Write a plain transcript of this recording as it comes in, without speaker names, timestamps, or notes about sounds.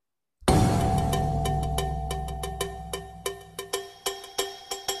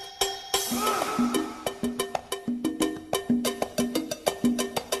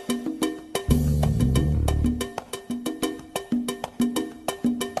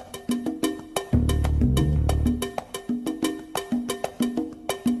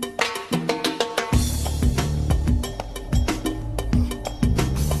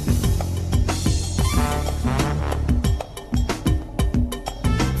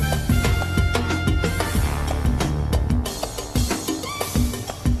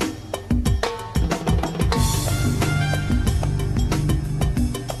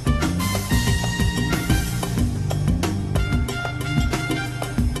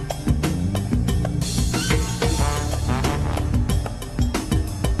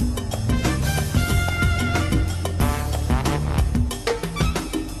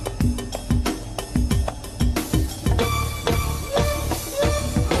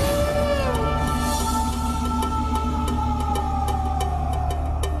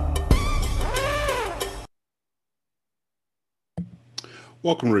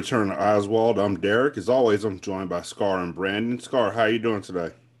Welcome to Return to Oswald. I'm Derek. As always, I'm joined by Scar and Brandon. Scar, how you doing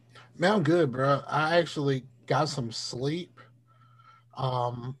today? Man, I'm good, bro. I actually got some sleep.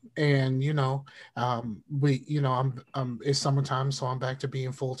 And it's summertime, so I'm back to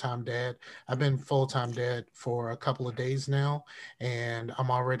being full time dad. I've been full time dad for a couple of days now, and I'm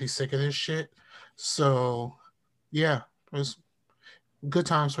already sick of this shit. So, yeah, it was good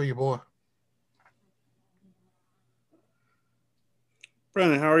times for your boy.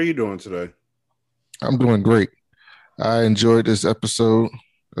 Brandon, how are you doing today? I'm doing great. I enjoyed this episode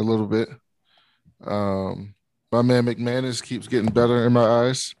a little bit. Um, my man McManus keeps getting better in my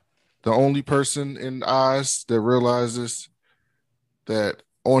eyes. The only person in eyes that realizes that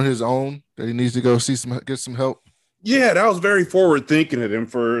on his own that he needs to go get some help. Yeah, that was very forward thinking of him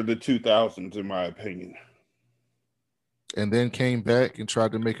for the 2000s, in my opinion. And then came back and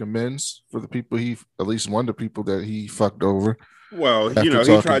tried to make amends for the people at least one of the people that he fucked over Well, after he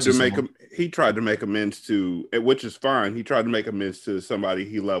talking tried to to make someone. him he tried to make amends to, which is fine. He tried to make amends to somebody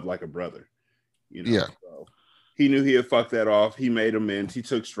he loved like a brother. Yeah. So he knew he had fucked that off. He made amends. He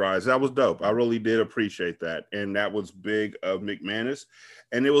took strides. That was dope. I really did appreciate that, and that was big of McManus,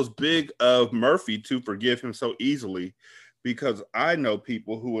 and it was big of Murphy to forgive him so easily, because I know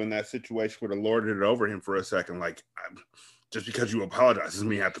people who in that situation would have lorded it over him for a second, like, just because you apologize doesn't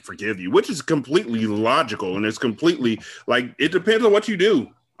mean I have to forgive you, which is completely logical, and it's completely like, it depends on what you do.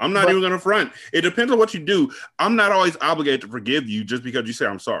 I'm not But even going to front. It depends on what you do. I'm not always obligated to forgive you just because you say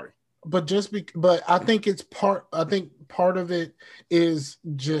I'm sorry. but I think it's part. I think part of it is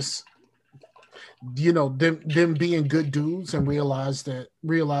just them being good dudes and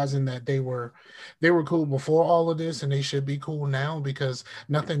realizing that they were cool before all of this and they should be cool now because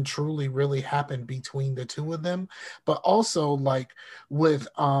nothing truly really happened between the two of them. But also, like, with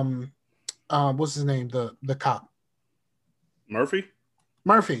what's his name, the cop, Murphy?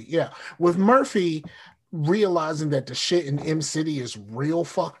 Murphy. Yeah, with Murphy realizing that the shit in M City is real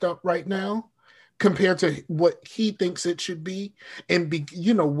fucked up right now compared to what he thinks it should be, and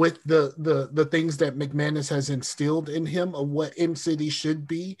with the things that McManus has instilled in him of what M City should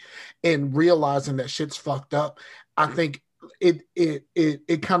be, and realizing that shit's fucked up. I think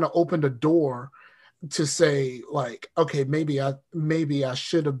it kind of opened a door to say, like, okay, maybe I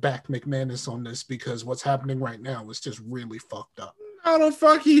should have backed McManus on this because what's happening right now is just really fucked up. How the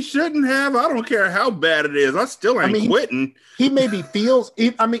fuck he shouldn't have? I don't care how bad it is. I still I ain't mean, quitting. he maybe feels.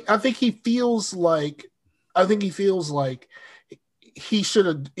 I mean, I think he feels like. I think he feels like he should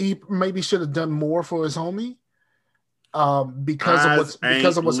have. He maybe should have done more for his homie. Eyes Because ain't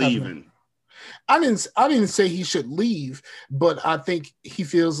of what's happening. leaving. I didn't say he should leave, but I think he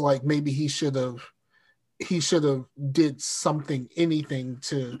feels like maybe he should have did something, anything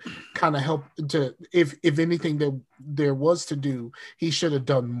to kind of help, to if anything there was to do, he should have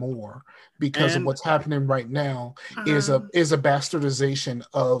done more, because of And what's happening right now is a um, is a bastardization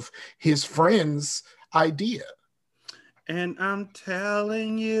of his friend's idea. and I'm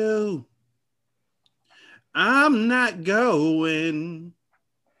telling you, I'm not going.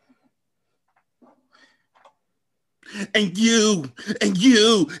 And you, and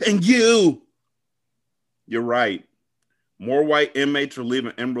you, and you. You're right. More white inmates are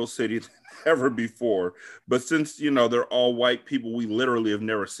leaving Emerald City than ever before. But since they're all white people we literally have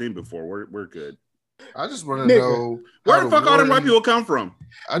never seen before, we're good. I just want to Nigga, know how Where the the fuck all them white warden. people come from?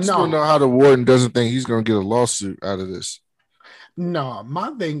 I just want to no, know how the warden doesn't think he's going to get a lawsuit out of this. no, my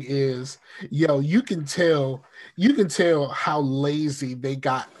thing is, yo, you can tell how lazy they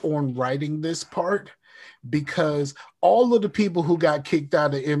got on writing this part, because all of the people who got kicked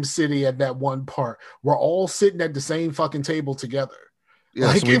out of M City at that one part were all sitting at the same fucking table together. Yeah,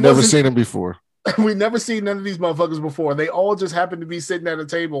 so Like, we it never wasn't, seen him before. we never seen none of these motherfuckers before. They all just happened to be sitting at a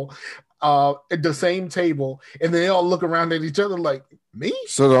table, at the same table, and they all look around at each other like, me?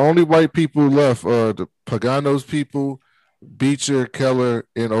 So the only white people left are the Pagano's people, Beecher, Keller,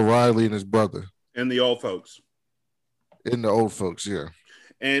 and O'Reilly and his brother, And the old folks. and the old folks. Yeah,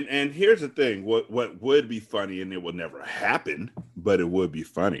 And here's the thing: what would be funny, and it will never happen, but it would be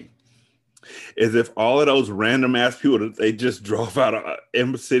funny, is if all of those random ass people that they just drove out of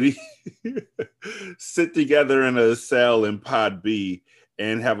M City sit together in a cell in Pod B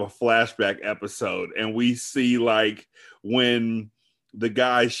and have a flashback episode, and we see, like, when the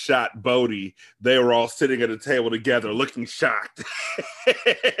guy shot Bodie, they were all sitting at a table together, looking shocked,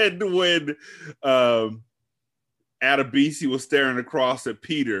 and when Adabisi was staring across at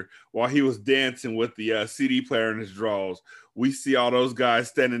Peter while he was dancing with the CD player in his drawers. We see all those guys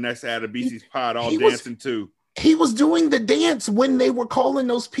standing next to He, Adabisi's pod all he was dancing too. he was doing the dance when they were calling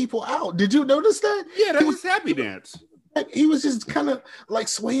those people out. Did you notice that? Yeah, He that's was his happy dance. Like, he was just kind of like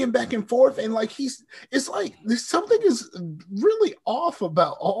swaying back and forth, and like it's like something is really off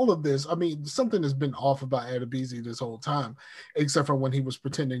about all of this. I mean, something has been off about Adebisi this whole time, except for when he was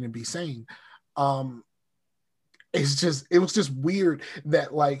pretending to be sane. It was just weird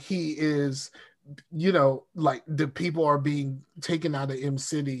that like he is, like the people are being taken out of M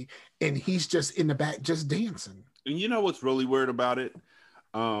City, and he's just in the back just dancing. And you know what's really weird about it?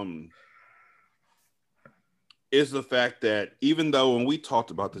 Is the fact that even though, and we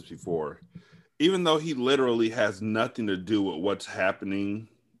talked about this before, even though he literally has nothing to do with what's happening,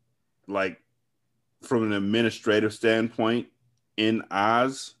 like from an administrative standpoint in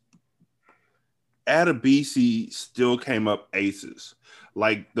Oz, Adebisi still came up aces.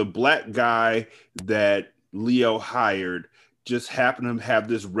 Like the black guy that Leo hired just happened to have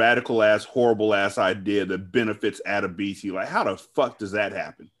this radical ass, horrible ass idea that benefits Adebisi. Like, how the fuck does that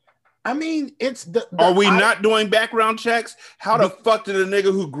happen? I mean, it's Are we not doing background checks? How the fuck did a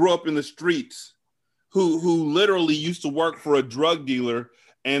nigga who grew up in the streets, who literally used to work for a drug dealer,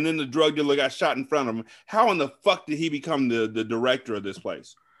 and then the drug dealer got shot in front of him, how in the fuck did he become the director of this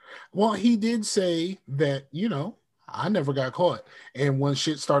place? Well, he did say that, I never got caught. And when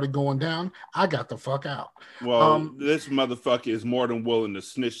shit started going down, I got the fuck out. Well, this motherfucker is more than willing to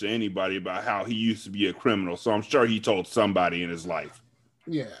snitch to anybody about how he used to be a criminal. So I'm sure he told somebody in his life.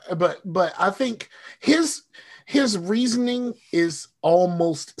 Yeah, but I think his reasoning is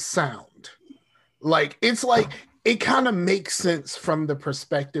almost sound. Like, it's like it kind of makes sense from the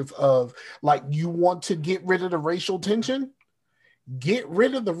perspective of like, you want to get rid of the racial tension, get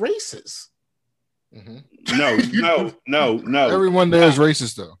rid of the races. Mm-hmm. No. Everyone there is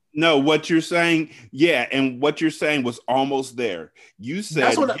racist though. No, what you're saying, yeah, and what you're saying was almost there. You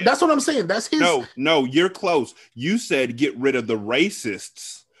said that's what I'm saying. That's his. No, you're close. You said get rid of the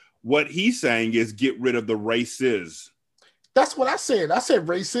racists. What he's saying is get rid of the races. That's what I said. I said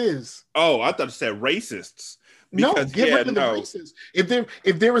races. Oh, I thought it said racists. Because, get rid of the races.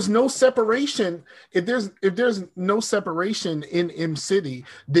 If there is no separation, if there's no separation in M City,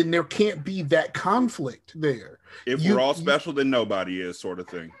 then there can't be that conflict there. If we're all special, then nobody is, sort of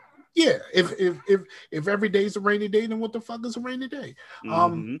thing. Yeah. If every day is a rainy day, then what the fuck is a rainy day?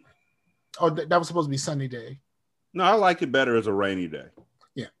 Mm-hmm. That was supposed to be sunny day. No, I like it better as a rainy day.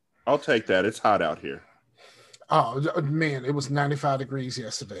 Yeah, I'll take that. It's hot out here. Oh man, it was 95 degrees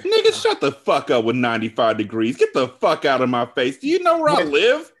yesterday. Nigga, shut the fuck up with 95 degrees. Get the fuck out of my face. Do you know where I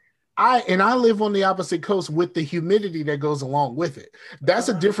live? I live on the opposite coast with the humidity that goes along with it. That's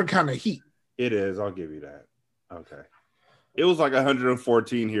a different kind of heat. It is. I'll give you that. Okay. It was like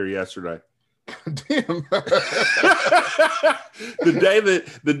 114 here yesterday. Damn.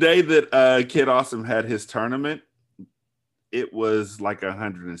 the day that Kid Awesome had his tournament, it was like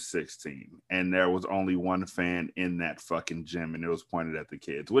 116, and there was only one fan in that fucking gym, and it was pointed at the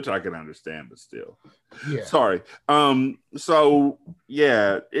kids, which I can understand, but still. Yeah. Sorry. So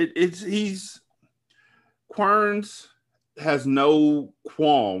yeah, he's Querns has no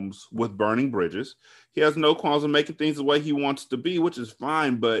qualms with burning bridges. He has no qualms with making things the way he wants to be, which is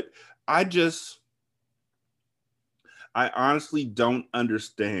fine, but I honestly don't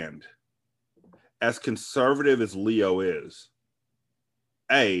understand. As conservative as Leo is,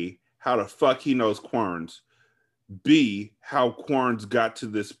 A, how the fuck he knows Querns, B, how Querns got to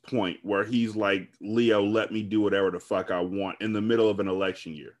this point where he's like, Leo, let me do whatever the fuck I want in the middle of an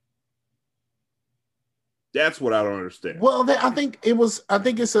election year. That's what I don't understand. Well, I think it's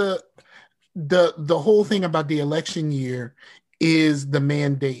the whole thing about the election year is the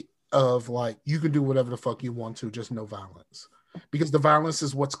mandate of like, you can do whatever the fuck you want to, just no violence. Because the violence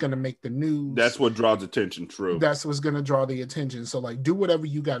is what's going to make the news. That's what draws attention, true. That's what's going to draw the attention. So, like, do whatever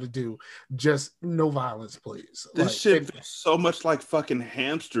you got to do. Just no violence, please. This shit feels so much like fucking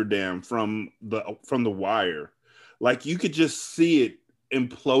Hamsterdam from the Wire. Like, you could just see it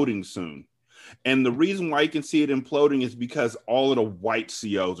imploding soon. And the reason why you can see it imploding is because all of the white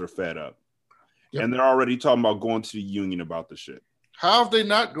COs are fed up. Yep. And they're already talking about going to the union about the shit. How have they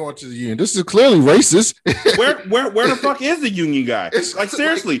not gone to the union? This is clearly racist. where the fuck is the union guy? Like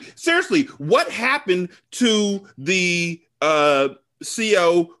seriously, what happened to the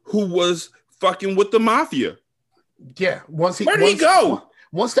CO who was fucking with the mafia? Yeah, where'd he go?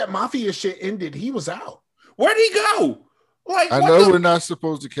 Once that mafia shit ended, he was out. Where'd he go? Like, I know we're not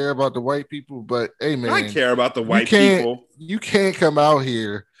supposed to care about the white people, but hey, man, I care about the white people. You can't come out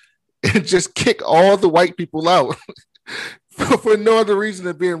here and just kick all the white people out. For no other reason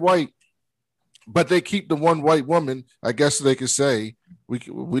than being white, but they keep the one white woman. I guess they could say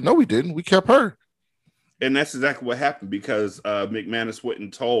we know we didn't. We kept her, and that's exactly what happened because McManus went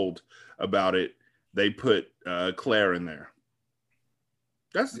and told about it they put Claire in there.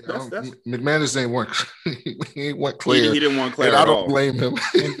 That's McManus ain't want he ain't want Claire. He didn't want Claire and at I don't all. blame him.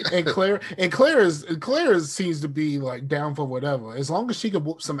 and Claire seems to be like down for whatever. As long as she can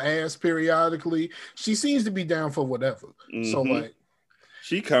whoop some ass periodically, she seems to be down for whatever. Mm-hmm. So like,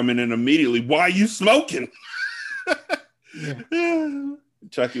 she coming in immediately. Why are you smoking? Yeah.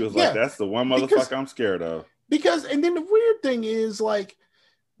 Chucky was like, "That's the one motherfucker I'm scared of." Because, and then the weird thing is, like,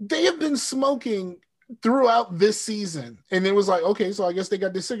 they have been smoking throughout this season, and it was like, okay, so I guess they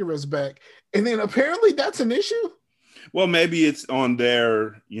got their cigarettes back, and then apparently that's an issue. Well, maybe it's on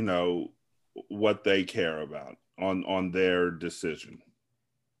their, what they care about on their decision.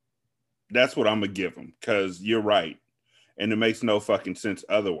 That's what I'm gonna give them, because you're right, and it makes no fucking sense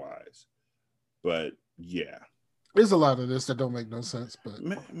otherwise. But yeah, there's a lot of this that don't make no sense. But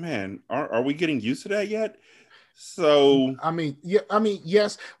man, are we getting used to that yet? So I mean,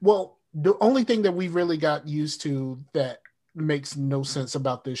 yes. Well, the only thing that we really got used to that makes no sense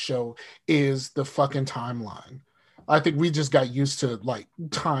about this show is the fucking timeline. I think we just got used to, like,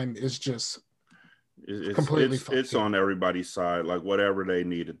 time is just completely fucked. It's on everybody's side. Like, whatever they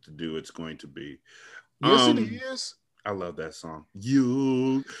needed to do, it's going to be. Yes, it is. I love that song.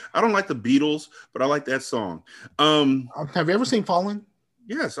 I don't like the Beatles, but I like that song. Have you ever seen Fallen?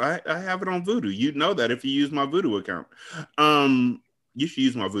 Yes, I have it on Vudu. You know that if you use my Vudu account. You should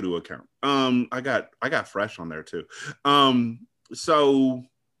use my Vudu account. I got Fresh on there too. So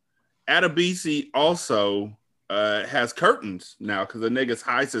Adebisi also has curtains now because the nigga's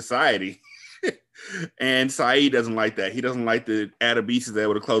high society. And Saeed doesn't like that. He doesn't like the Adebisi's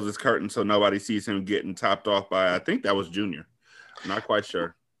able to close his curtain so nobody sees him getting topped off by, I think that was Junior. I'm not quite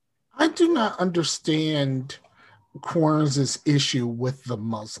sure. I do not understand Querns' issue with the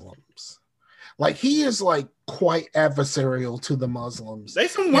Muslims. Like, he is like quite adversarial to the Muslims. They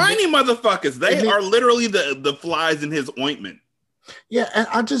some whiny motherfuckers. They are literally the flies in his ointment. Yeah, and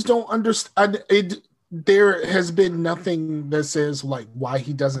I just don't understand it. There has been nothing that says like why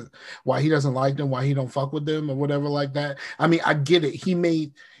he doesn't like them, why he don't fuck with them or whatever like that. I mean, I get it. He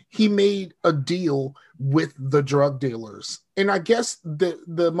made a deal with the drug dealers, and I guess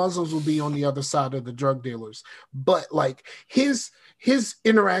the Muslims will be on the other side of the drug dealers. But like his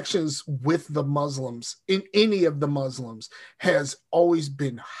interactions with the Muslims, in any of the Muslims, has always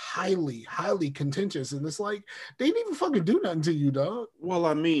been highly, highly contentious. And it's like, they didn't even fucking do nothing to you, dog. Well,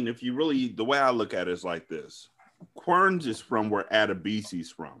 I mean, if you really, the way I look at it is like this. Querns is from where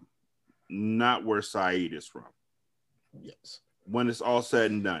Adebisi's from, not where Saeed is from. Yes. When it's all said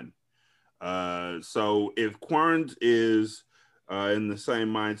and done. So if Querns is in the same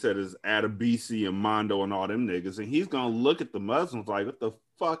mindset as Adebisi and Mondo and all them niggas, and he's gonna look at the Muslims like, what the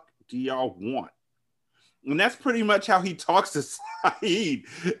fuck do y'all want? And that's pretty much how he talks to Saeed.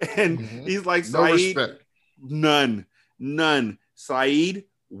 And he's like, Saeed, none. Saeed,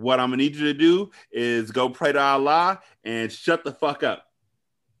 what I'm gonna need you to do is go pray to Allah and shut the fuck up.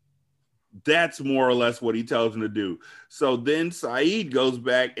 That's more or less what he tells him to do. So then Saeed goes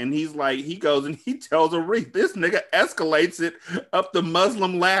back and he's like, he goes and he tells Arif, this nigga escalates it up the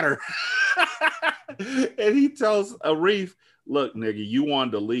Muslim ladder. And he tells Arif, look, nigga, you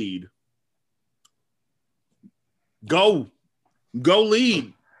wanted to lead. Go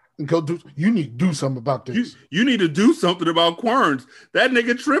lead. You need to do something about this. You need to do something about Querns. That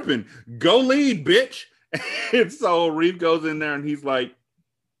nigga tripping. Go lead, bitch. And so Arif goes in there and he's like,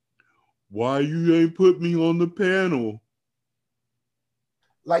 why you ain't put me on the panel?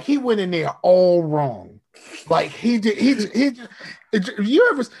 Like, he went in there all wrong. Like, he did. You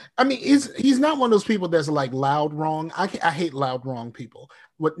ever? I mean, he's not one of those people that's like loud wrong. I hate loud wrong people.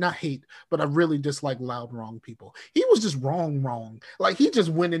 What, not hate, but I really dislike loud wrong people. He was just wrong. Like, he just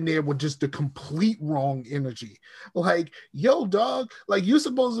went in there with just the complete wrong energy. Like, yo, dog. Like, you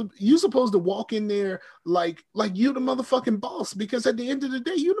supposed to walk in there like you the motherfucking boss, because at the end of the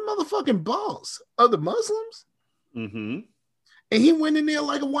day, you the motherfucking boss of the Muslims. Mm-hmm. And he went in there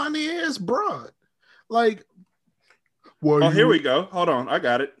like a whiny ass broad. Like, here we go. Hold on, I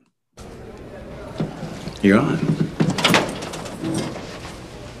got it. You're on.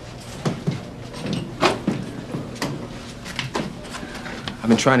 I've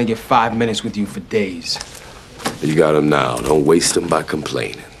been trying to get 5 minutes with you for days. You got them now. Don't waste them by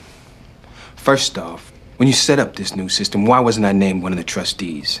complaining. First off, when you set up this new system, why wasn't I named one of the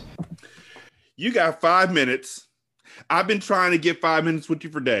trustees? You got 5 minutes. I've been trying to get 5 minutes with you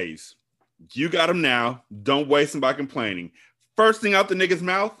for days. You got them now. Don't waste them by complaining. First thing out the nigga's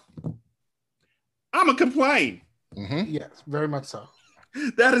mouth, I'm going to complain. Mm-hmm. Yes, very much so.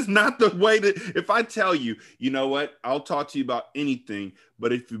 That is not the way to. If I tell you, you know what, I'll talk to you about anything,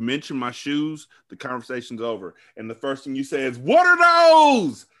 but if you mention my shoes, the conversation's over. And the first thing you say is, "What are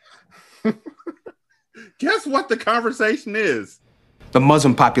those?" Guess what the conversation is? The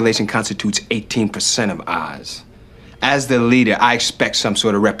Muslim population constitutes 18% of Oz. As the leader, I expect some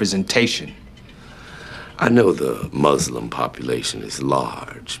sort of representation. I know the Muslim population is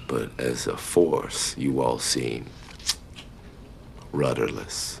large, but as a force, you all seem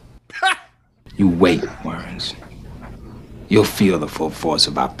rudderless. You wait, Warrens. You'll feel the full force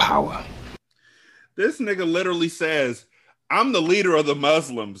of our power. This nigga literally says, "I'm the leader of the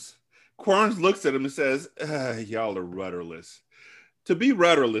Muslims." Quarnes looks at him and says, "Y'all are rudderless." To be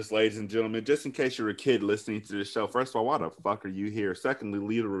rudderless, ladies and gentlemen, just in case you're a kid listening to this show, first of all, why the fuck are you here? Secondly,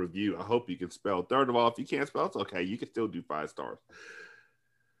 leave a review. I hope you can spell. Third of all, if you can't spell, it's okay. You can still do 5 stars.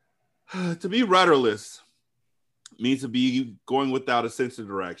 To be rudderless means to be going without a sense of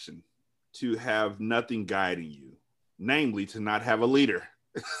direction, to have nothing guiding you, namely to not have a leader.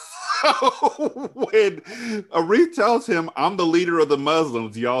 So when Arif tells him, "I'm the leader of the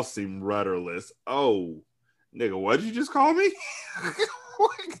Muslims," y'all seem rudderless. Oh, nigga, what'd you just call me?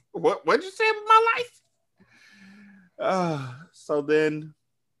 What'd you say about my life? So then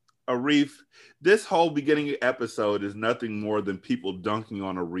Arif, this whole beginning episode is nothing more than people dunking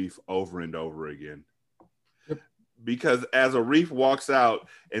on Arif over and over again. Yep. Because as Arif walks out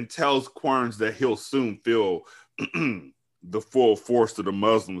and tells Quarnes that he'll soon feel the full force of the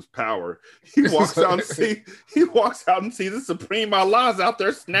Muslims' power, he walks out and sees the Supreme Allahs out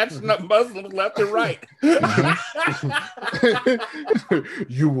there snatching up Muslims left and right.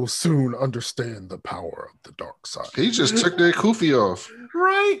 You will soon understand the power of the dark side. He just took their kufi off.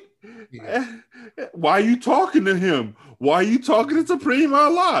 Right? Yeah. Why are you talking to him? Why are you talking to Supreme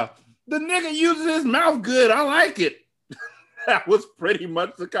Allah? The nigga uses his mouth good. I like it. That was pretty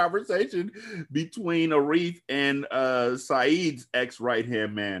much the conversation between Arif and Saeed's ex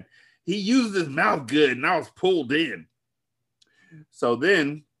right-hand man. He used his mouth good, and I was pulled in. So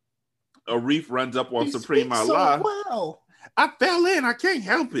then Arif runs up on Supreme Allah. So well. I fell in. I can't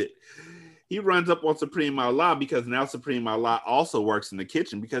help it. He runs up on Supreme Allah because now Supreme Allah also works in the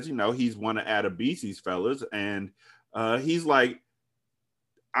kitchen because, you know, he's one of Adabisi's fellas. And he's like,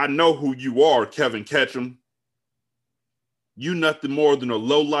 "I know who you are, Kevin Ketchum. You nothing more than a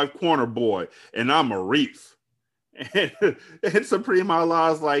low-life corner boy, and I'm Arif." And Supreme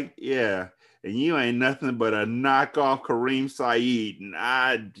Allah's like, "Yeah, and you ain't nothing but a knockoff Kareem Saeed."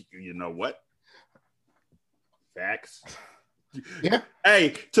 And you know what? Facts. Yeah.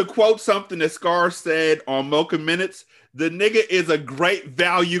 Hey, to quote something that Scar said on Mocha Minutes, the nigga is a great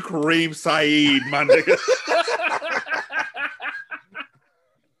value Kareem Saeed, my nigga.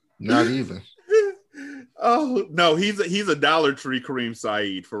 Not even. Oh no, he's a Dollar Tree Kareem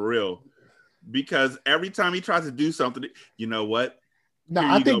Saeed for real. Because every time he tries to do something, you know what? No,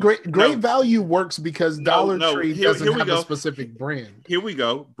 I think great value works because Dollar Tree doesn't have a specific brand. Here we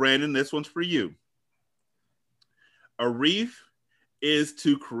go, Brandon. This one's for you. Arif is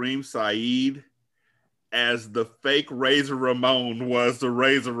to Kareem Saeed as the fake Razor Ramon was to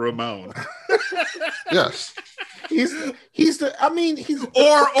Razor Ramon. Yes. He's or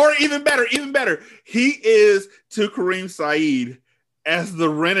even better. He is to Kareem Saeed as the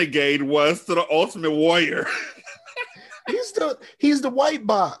Renegade was to the Ultimate Warrior. He's the white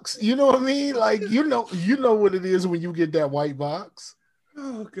box. You know what I mean? Like you know what it is when you get that white box.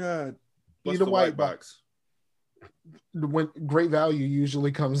 Oh God. What's the white box? When great value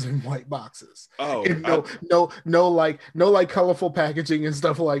usually comes in white boxes. Oh, and no like colorful packaging and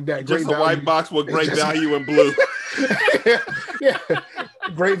stuff like that. Just a white box with great value in blue. Yeah.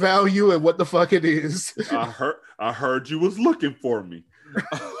 Great value and what the fuck it is. I heard you was looking for me.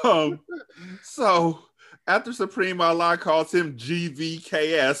 So after Supreme Allah calls him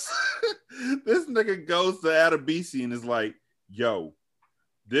GVKS, this nigga goes to Adabisi and is like, "Yo,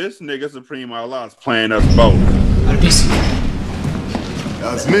 this nigga Supreme Allah is playing us both." Adabisi.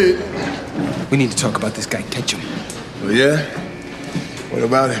 That's me. We need to talk about this guy, Ketchum. Oh, yeah? What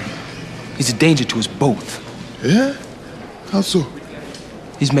about him? He's a danger to us both. Yeah? How so?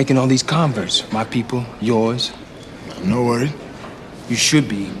 He's making all these converts. My people, yours. I'm not worried. You should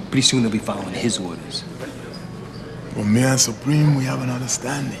be. Pretty soon they'll be following his orders. Well, me and Supreme, we have an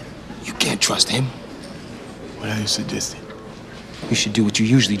understanding. You can't trust him. What are you suggesting? You should do what you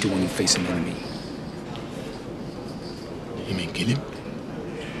usually do when you face an enemy. You mean kill him?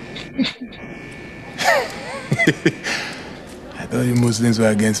 I thought you Muslims were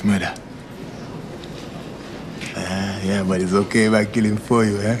against murder. Yeah, but it's okay if I kill him for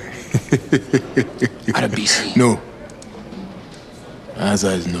you, eh? Adabisi. No. As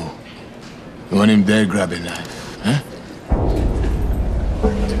I know. You want him dead, grab a knife, huh?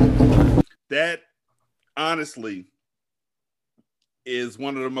 That, honestly, is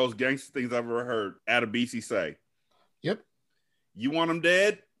one of the most gangster things I've ever heard Adebisi say. Yep. You want him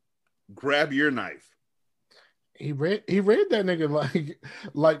dead? Grab your knife. He read that nigga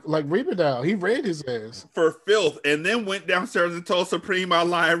like Reaper down. He read his ass for filth, and then went downstairs and told Supreme I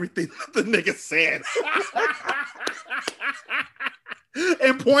lie everything that the nigga said.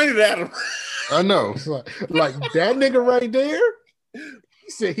 And pointed at him. I know. Like that nigga right there. He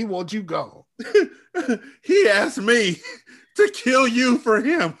said he wants you gone. He asked me to kill you for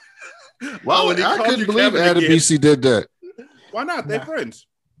him. Wow, I couldn't believe Adebisi did that. Why not? They're friends.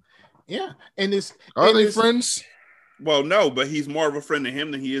 Yeah, and are they friends? Well, no, but he's more of a friend to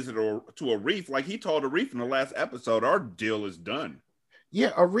him than he is to Arif. Like he told Arif in the last episode, our deal is done.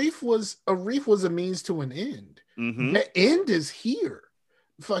 Yeah, Arif was a means to an end. Mm-hmm. The end is here.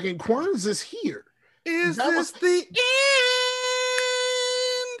 Fucking Querns is here. Is this the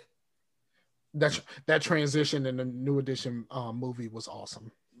end? That transition in the New Edition movie was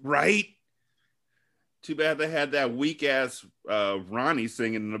awesome. Right? Too bad they had that weak ass Ronnie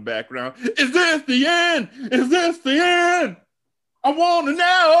singing in the background. Is this the end? Is this the end? I want to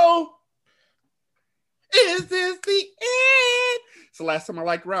know. Is this the end? It's the last time I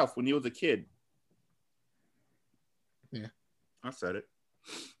liked Ralph when he was a kid. Yeah, I said it.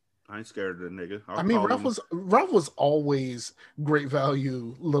 I ain't scared of the nigga. Ralph was always great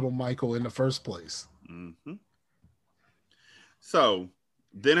value, little Michael in the first place. Mm-hmm. So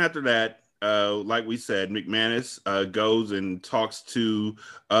then after that. Like we said, McManus goes and talks to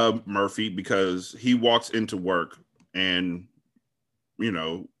Murphy because he walks into work and,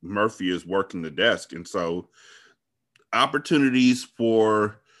 Murphy is working the desk. And so opportunities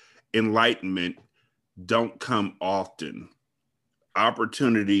for enlightenment don't come often.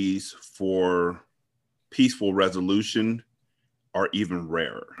 Opportunities for peaceful resolution are even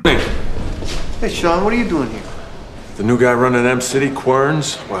rarer. Hey, Sean, what are you doing here? The new guy running M City,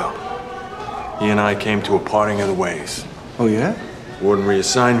 Querns, well, he and I came to a parting of the ways. Oh, yeah? Warden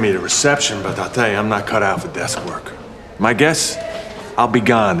reassigned me to reception, but I'll tell you, I'm not cut out for desk work. My guess, I'll be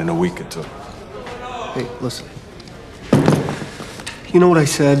gone in a week or two. Hey, listen. You know what I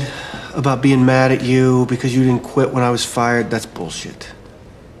said about being mad at you because you didn't quit when I was fired? That's bullshit.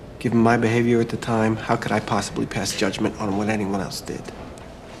 Given my behavior at the time, how could I possibly pass judgment on what anyone else did?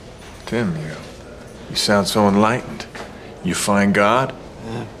 Tim, you sound so enlightened. You find God?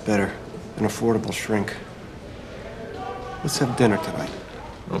 Yeah, better. An affordable shrink. Let's have dinner tonight.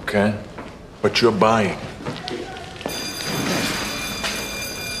 Okay. But you're buying.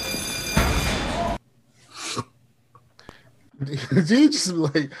 Just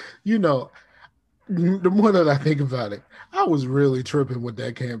like, the more that I think about it, I was really tripping with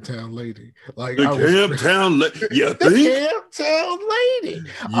that Camptown lady. Like the Camptown lady. You think? The Camptown lady.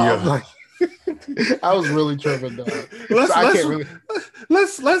 Yeah. I was really tripping, dog.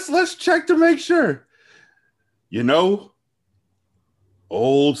 Let's check to make sure.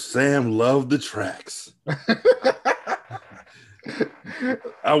 Old Sam loved the tracks.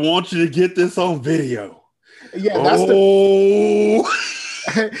 I want you to get this on video. Yeah,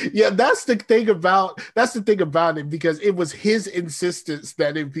 that's the thing about it, because it was his insistence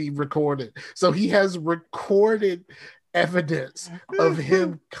that it be recorded. So he has recorded evidence of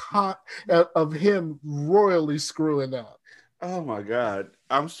him royally screwing up. Oh my God.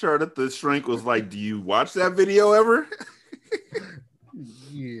 I'm sure that the shrink was like, do you watch that video ever?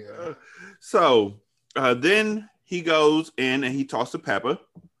 Yeah. So then he goes in and he talks to Peppa.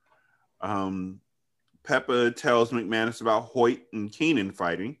 Peppa tells McManus about Hoyt and Keenan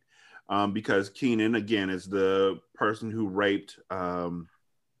fighting, because Keenan, again, is the person who raped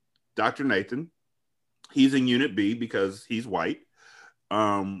Dr. Nathan. He's in Unit B because he's white.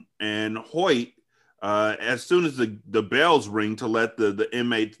 And Hoyt, as soon as the bells ring to let the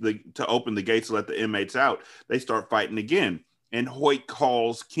inmates, to open the gates to let the inmates out, they start fighting again. And Hoyt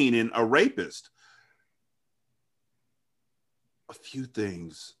calls Keenan a rapist. A few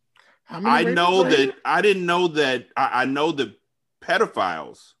things. I know that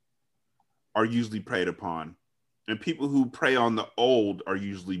pedophiles are usually preyed upon, and people who prey on the old are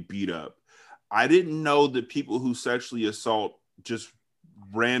usually beat up. I didn't know that people who sexually assault just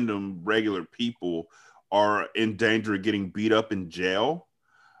random regular people are in danger of getting beat up in jail.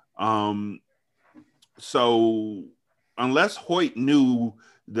 So unless Hoyt knew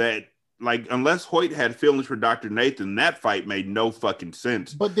that like unless Hoyt had feelings for Dr. Nathan, that fight made no fucking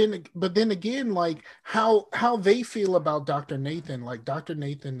sense. But then again, like how they feel about Dr. Nathan, like Dr.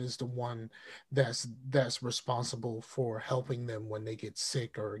 Nathan is the one that's responsible for helping them when they get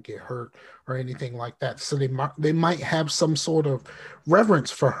sick or get hurt or anything like that. So they might have some sort of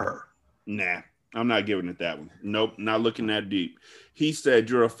reverence for her. Nah, I'm not giving it that one. Nope, not looking that deep. He said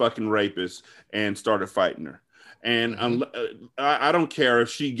you're a fucking rapist and started fighting her. And I don't care if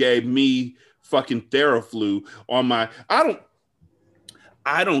she gave me fucking Theraflu on my.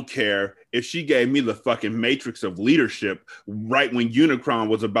 I don't care if she gave me the fucking matrix of leadership right when Unicron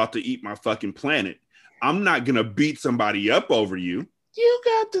was about to eat my fucking planet. I'm not gonna beat somebody up over you. You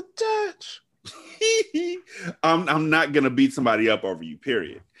got the touch. I'm not gonna beat somebody up over you.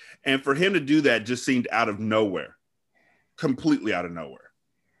 Period. And for him to do that just seemed out of nowhere, completely out of nowhere.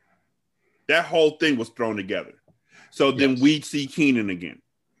 That whole thing was thrown together. So then we'd see Keenan again.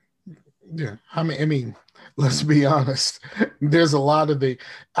 Yeah, I mean, let's be honest. There's a lot of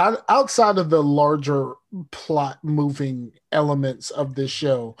outside of the larger plot moving elements of this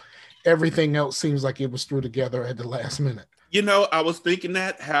show, everything else seems like it was threw together at the last minute. You know, I was thinking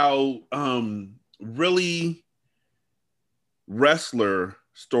that how really wrestler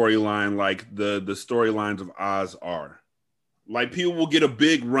storyline like the storylines of Oz are. Like people will get a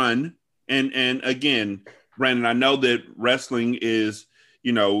big run, and again, Brandon, I know that wrestling is,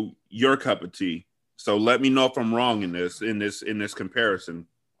 you know, your cup of tea. So let me know if I'm wrong in this comparison.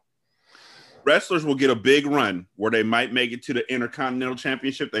 Wrestlers will get a big run where they might make it to the Intercontinental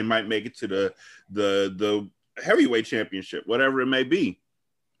Championship, they might make it to the Heavyweight Championship, whatever it may be.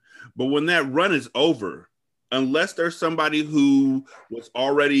 But when that run is over, unless there's somebody who was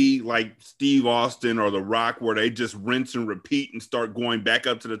already like Steve Austin or The Rock, where they just rinse and repeat and start going back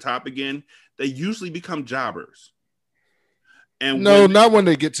up to the top again, they usually become jobbers. And not when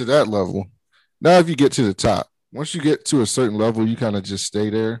they get to that level. Not if you get to the top. Once you get to a certain level, you kind of just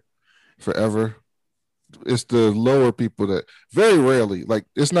stay there forever. It's the lower people that very rarely, like,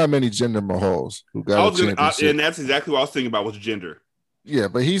 it's not many Jinder Mahals who got a championship. And that's exactly what I was thinking about was Jinder. Yeah,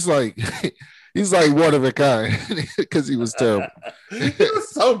 but he's like one of a kind because he was terrible. He was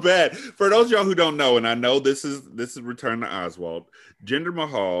so bad. For those of y'all who don't know, and I know this is Return to Oswald, Jinder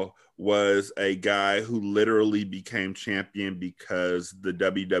Mahal was a guy who literally became champion because the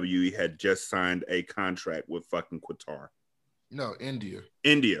WWE had just signed a contract with fucking Qatar. No, India.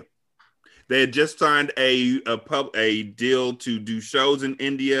 They had just signed a deal to do shows in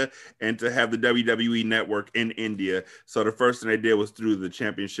India and to have the WWE network in India. So the first thing they did was threw the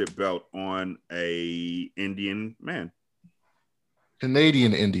championship belt on a Indian man.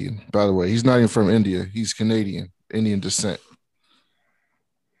 Canadian Indian, by the way. He's not even from India. He's Canadian, Indian descent.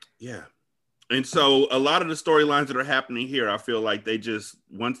 Yeah. And so a lot of the storylines that are happening here, I feel like they just,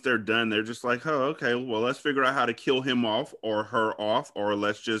 once they're done, they're just like, oh, okay, well, let's figure out how to kill him off or her off, or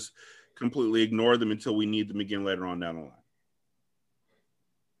let's just completely ignore them until we need them again later on down the line.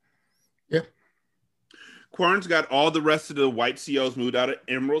 Yeah. Quern's got all the rest of the white COs moved out of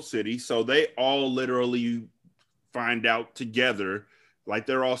Emerald City, so they all literally find out together, like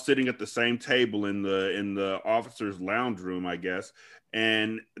they're all sitting at the same table in the officers' lounge room, I guess,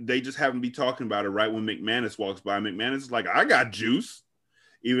 and they just happen to be talking about it right when McManus walks by. McManus is like, I got juice,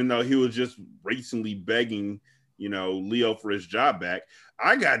 even though he was just recently begging, you know, Leo for his job back.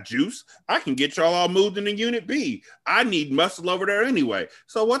 I got juice. I can get y'all all moved into Unit B. I need muscle over there anyway.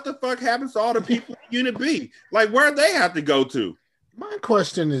 So what the fuck happens to all the people in Unit B? Like, where they have to go to? My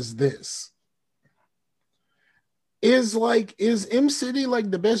question is this. Is M City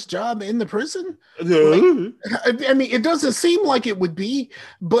like the best job in the prison? Like, I mean, it doesn't seem like it would be,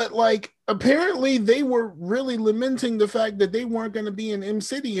 but like apparently they were really lamenting the fact that they weren't going to be in M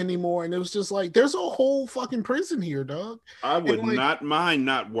City anymore, and it was just like there's a whole fucking prison here, dog. I would not mind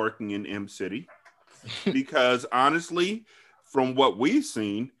not working in M City because honestly, from what we've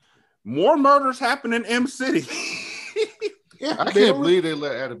seen, more murders happen in M City. Yeah, I can't believe they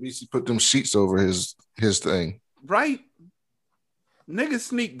let Adebisi put them sheets over his thing. Right? Niggas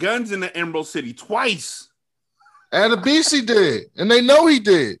sneak guns into Emerald City twice. Adebisi did, and they know he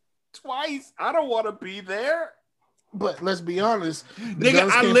did. Twice. I don't want to be there. But let's be honest. Nigga,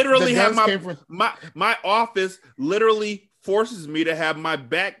 I literally have my office literally forces me to have my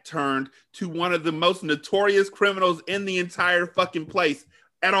back turned to one of the most notorious criminals in the entire fucking place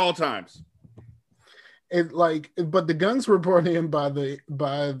at all times. But the guns were brought in by the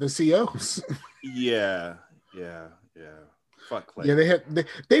COs. Yeah. Fuck Clay. Yeah,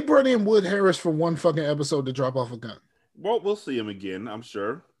 they brought in Wood Harris for one fucking episode to drop off a gun. Well, we'll see him again, I'm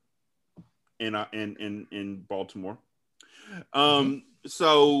sure. In Baltimore.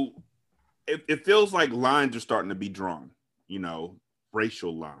 So it feels like lines are starting to be drawn,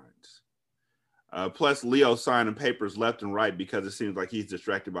 racial lines. Plus, Leo signing papers left and right because it seems like he's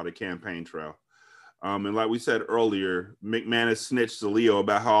distracted by the campaign trail. And like we said earlier, McManus snitched to Leo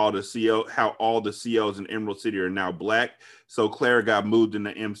about how all the COs in Emerald City are now black. So Clara got moved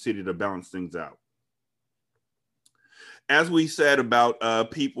into M City to balance things out. As we said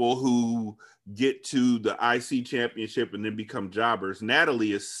about people who get to the IC championship and then become jobbers,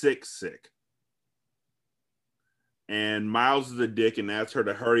 Natalie is sick. And Miles is a dick and asks her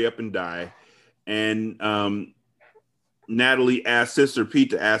to hurry up and die. And Natalie asked Sister Pete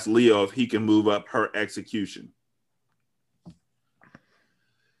to ask Leo if he can move up her execution.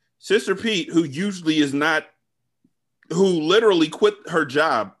 Sister Pete, who literally quit her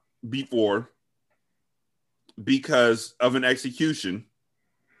job before because of an execution,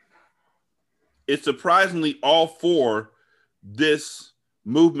 is surprisingly all for this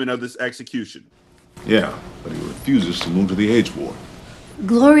movement of this execution. Yeah, but he refuses to move to the age ward.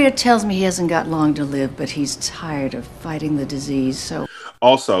 Gloria tells me he hasn't got long to live, but he's tired of fighting the disease, so...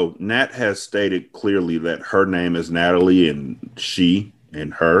 Also, Nat has stated clearly that her name is Natalie and she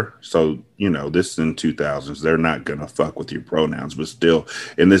and her. So, this is in 2000s. They're not going to fuck with your pronouns, but still,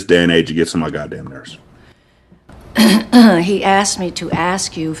 in this day and age, it gets on my goddamn nerves. He asked me to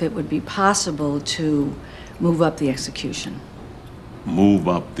ask you if it would be possible to move up the execution. Move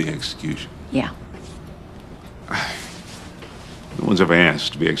up the execution? Yeah. No one's ever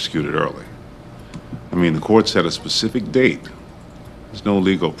asked to be executed early. I mean, the court set a specific date. There's no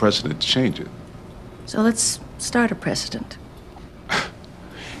legal precedent to change it. So let's start a precedent.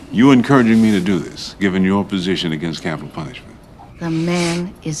 You encouraging me to do this, given your position against capital punishment? The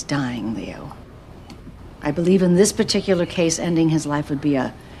man is dying, Leo. I believe in this particular case, ending his life would be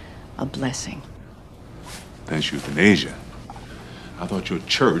a blessing. That's euthanasia. I thought your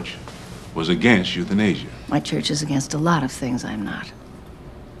church was against euthanasia. My church is against a lot of things I'm not.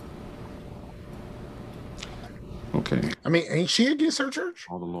 Okay. I mean, ain't she against her church?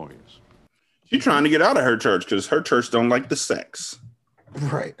 All the lawyers. She's trying to get out of her church because her church don't like the sex.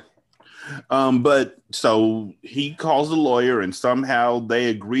 Right. But so he calls the lawyer and somehow they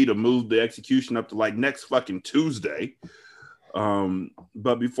agree to move the execution up to like next fucking Tuesday.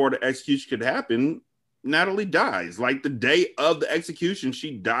 But before the execution could happen, Natalie dies. Like the day of the execution,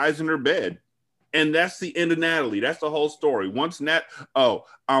 she dies in her bed. And that's the end of Natalie. That's the whole story. Once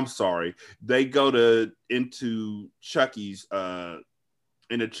I'm sorry. They go into Chucky's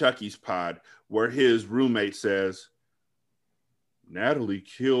into Chucky's pod where his roommate says, Natalie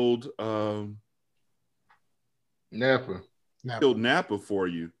killed Napa. Killed Napa for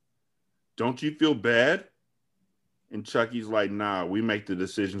you. Don't you feel bad? And Chucky's like, nah, we make the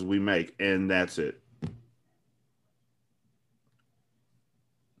decisions we make, and that's it.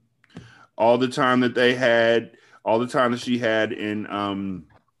 All the time that she had in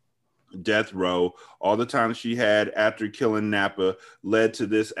death row, all the time she had after killing Napa led to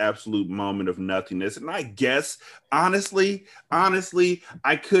this absolute moment of nothingness. And I guess, honestly,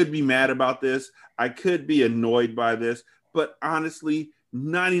 I could be mad about this. I could be annoyed by this, but honestly,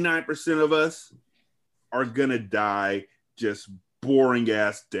 99% of us are gonna die just boring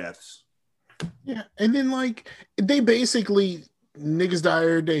ass deaths. Yeah, and then like they basically niggas die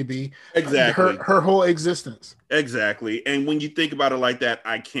every day, B. Exactly. Her whole existence. Exactly. And when you think about it like that,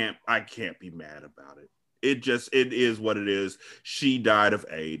 I can't be mad about it. It is what it is. She died of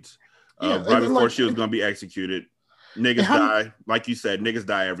AIDS right before she was going to be executed. Niggas die, like you said, niggas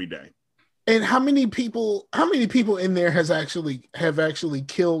die every day. And how many people in there have actually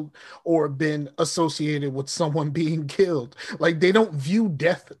killed or been associated with someone being killed? Like they don't view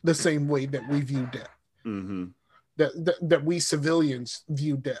death the same way that we view death. Mm-hmm. That we civilians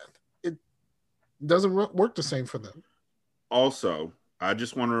view death. It doesn't work the same for them. Also, I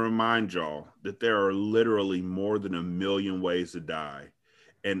just want to remind y'all that there are literally more than 1 million ways to die,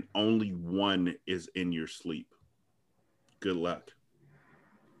 and only one is in your sleep. Good luck.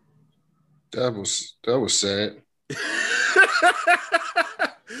 That was sad. It's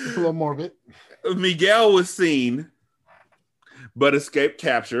a little morbid. Miguel was seen, but escaped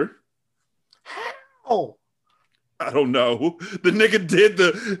capture. Oh. I don't know. The nigga did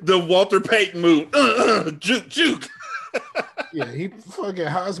the Walter Payton move. Juke. Yeah, he fucking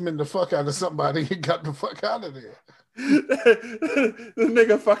Heisman the fuck out of somebody and got the fuck out of there. The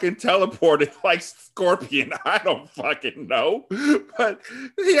nigga fucking teleported like Scorpion. I don't fucking know. But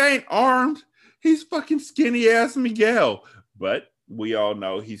he ain't armed. He's fucking skinny ass Miguel. But we all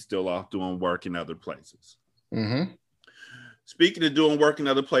know he's still off doing work in other places. Mm-hmm. Speaking of doing work in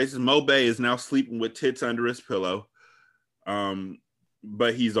other places, Mo Bay is now sleeping with tits under his pillow.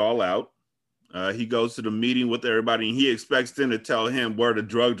 But he's all out. He goes to the meeting with everybody, and he expects them to tell him where the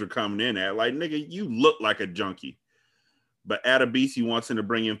drugs are coming in at. Like, nigga, you look like a junkie. But Adebisi wants him to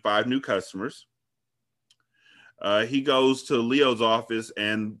bring in 5 new customers. He goes to Leo's office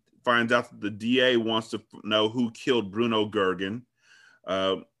and finds out that the DA wants to know who killed Bruno Gergen.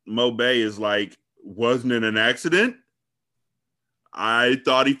 Mo Bay is like, wasn't it an accident? I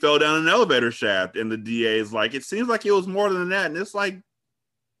thought he fell down an elevator shaft. And the DA is like, it seems like it was more than that. And it's like,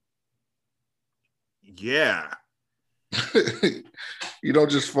 yeah. You don't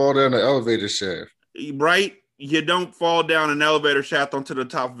just fall down the elevator shaft. Right? You don't fall down an elevator shaft onto the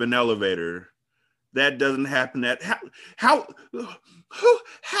top of an elevator. That doesn't happen. How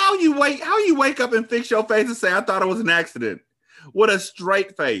you wake up and fix your face and say, I thought it was an accident with a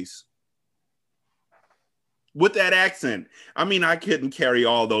straight face. With that accent. I mean, I couldn't carry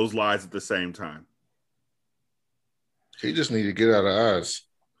all those lies at the same time. He just need to get out of eyes.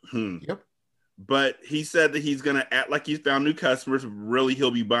 Yep. But he said that he's going to act like he's found new customers. Really,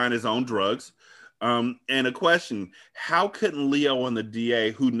 he'll be buying his own drugs. And a question, how couldn't Leo and the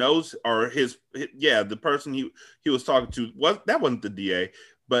DA, who knows, or the person he was talking to, wasn't the DA,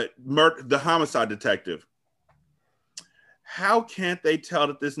 but the homicide detective. How can't they tell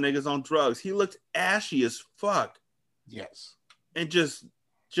that this nigga's on drugs? He looked ashy as fuck. Yes. And just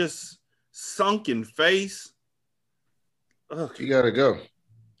sunken face. Ugh. You gotta go.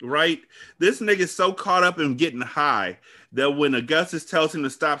 Right? This nigga's so caught up in getting high that when Augustus tells him to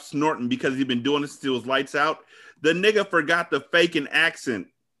stop snorting because he's been doing this till his lights out, the nigga forgot the faking accent.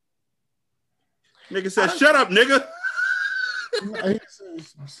 Nigga said, shut up, nigga.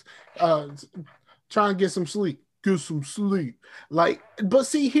 Trying to get some sleep. Get some sleep. Like, but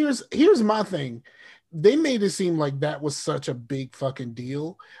see, here's my thing. They made it seem like that was such a big fucking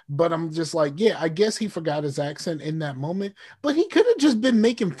deal, but I'm just like, yeah, I guess he forgot his accent in that moment, but he could have just been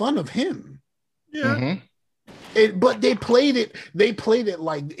making fun of him. Yeah. But they played it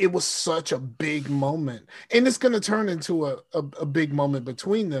like it was such a big moment, and it's gonna turn into a big moment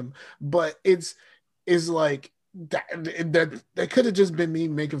between them. But it's like that could have just been me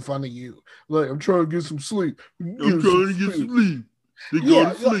making fun of you. Like, I'm trying to get some sleep. I'm trying to get sleep. They go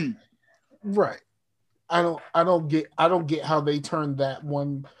to sleep. Right. I don't get how they turned that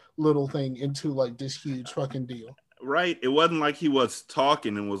one little thing into like this huge fucking deal. Right. It wasn't like he was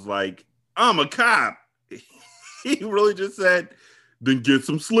talking and was like, I'm a cop. He really just said, then get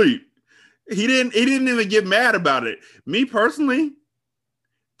some sleep. He didn't even get mad about it. Me personally,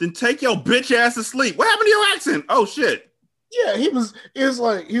 then take your bitch ass to sleep. What happened to your accent? Oh shit. Yeah, he was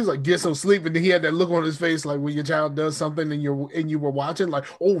like, get some sleep, and then he had that look on his face like when your child does something and you were watching, like,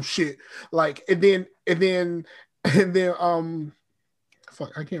 oh shit. Like, and then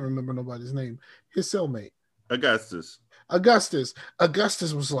fuck, I can't remember nobody's name. His cellmate. Augustus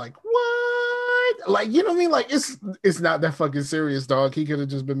was like, what? Like, you know what I mean? Like, it's not that fucking serious, dog. He could have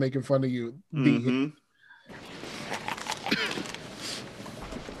just been making fun of you. Mm-hmm.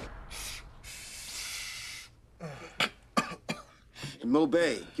 Mo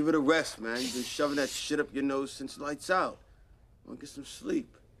Bay, give it a rest, man. You've been shoving that shit up your nose since lights out. Wanna get some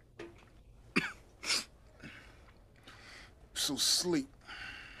sleep? So sleep.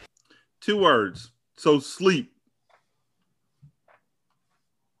 2 words. So sleep.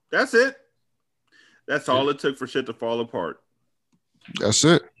 That's it. That's all it took for shit to fall apart. That's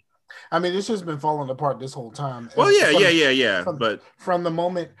it. I mean, it's just been falling apart this whole time. Well, yeah. But from the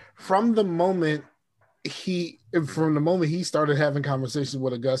moment he started having conversations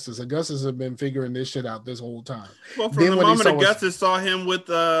with Augustus had been figuring this shit out this whole time. Well, from the moment Augustus saw him with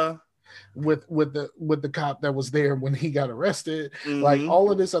the cop that was there when he got arrested, like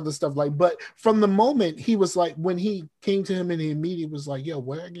all of this other stuff, like, but from the moment he was like, when he came to him and he immediately was like, yo,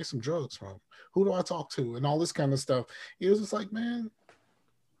 where do I get some drugs from? Who do I talk to? And all this kind of stuff. He was just like, man,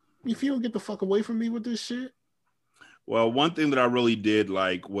 if you don't get the fuck away from me with this shit. Well, one thing that I really did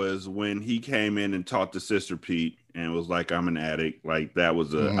like was when he came in and talked to Sister Pete and was like, I'm an addict. Like, that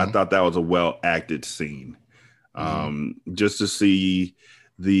was I thought that was a well acted scene. Just to see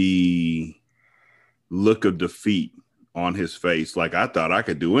the look of defeat on his face. Like, I thought I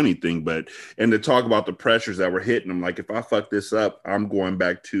could do anything, and to talk about the pressures that were hitting him. Like, if I fuck this up, I'm going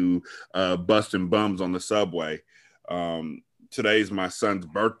back to busting bums on the subway. Today's my son's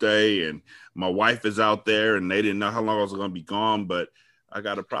birthday and my wife is out there and they didn't know how long I was going to be gone, but I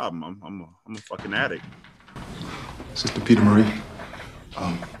got a problem. I'm a fucking addict. Sister Peter Marie,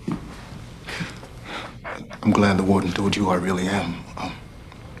 I'm glad the warden told you who I really am.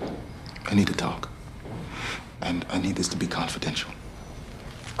 I need to talk. And I need this to be confidential.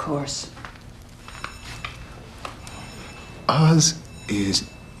 Of course. Oz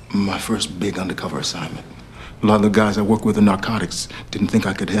is my first big undercover assignment. A lot of the guys I work with in narcotics didn't think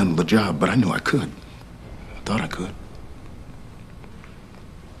I could handle the job, but I knew I could. I thought I could.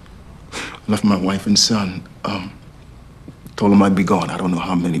 I left my wife and son. Told them I'd be gone. I don't know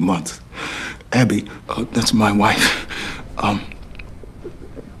how many months. Abby, that's my wife.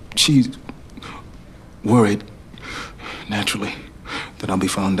 She's worried, naturally, that I'll be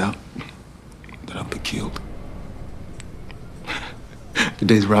found out, that I'll be killed.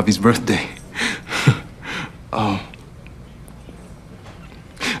 Today's Robbie's birthday. I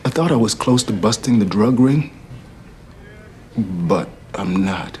thought I was close to busting the drug ring, but I'm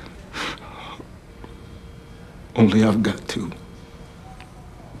not. Only I've got to.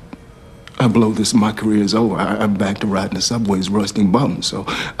 I blow this, my career is over. I'm back to riding the subways, roasting bums, so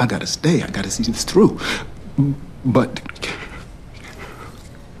I gotta stay. I gotta see this through. But...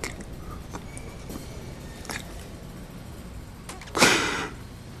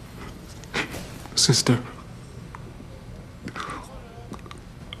 Sister,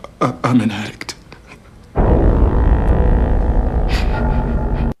 I'm an addict.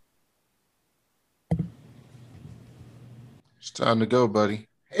 It's time to go, buddy.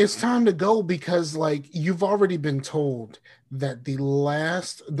 It's time to go because, like, you've already been told that the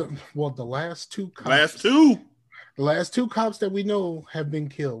last two cops that we know have been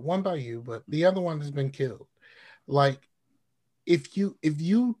killed. One by you, but the other one has been killed. Like, if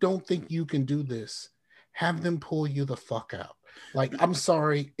you don't think you can do this, have them pull you the fuck out. Like, I'm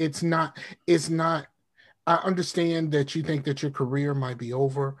sorry, it's not. I understand that you think that your career might be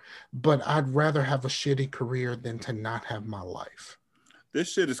over, but I'd rather have a shitty career than to not have my life.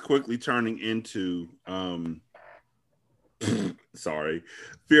 This shit is quickly turning into sorry,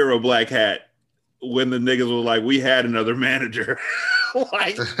 Fear of Black Hat, when the niggas were like, we had another manager.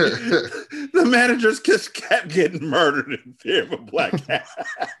 Like, the managers just kept getting murdered in Fear of a Black Hat.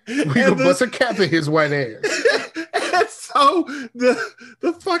 We gonna bust a cap in his white ass. And so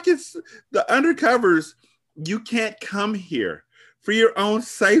the fucking the undercovers, you can't come here for your own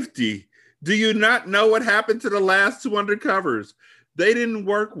safety. Do you not know what happened to the last two undercovers? They didn't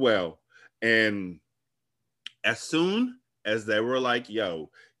work well. And as soon as they were like,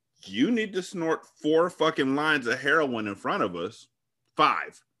 yo, you need to snort 4 fucking lines of heroin in front of us,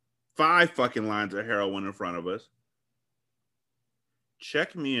 5 fucking lines of heroin in front of us,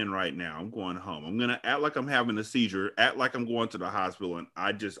 check me in right now. I'm going home. I'm going to act like I'm having a seizure, act like I'm going to the hospital, and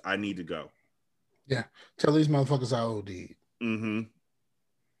I need to go. Yeah. Tell these motherfuckers I OD'd. Mm-hmm.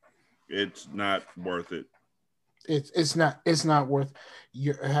 It's not worth it. It's not worth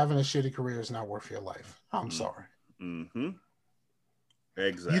having a shitty career is not worth your life. I'm sorry. Mm-hmm.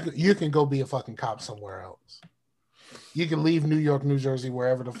 Exactly. You can go be a fucking cop somewhere else. You can leave New York, New Jersey,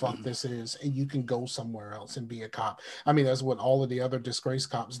 wherever the fuck this is, and you can go somewhere else and be a cop. I mean, that's what all of the other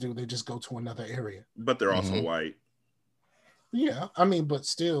disgraced cops do. They just go to another area. But they're also white. Yeah, I mean, but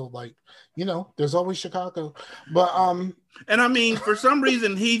still, like, you know, there's always Chicago. But and I mean, for some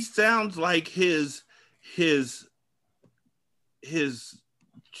reason, he sounds like his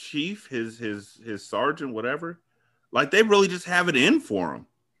chief, his sergeant, whatever. Like, they really just have it in for him.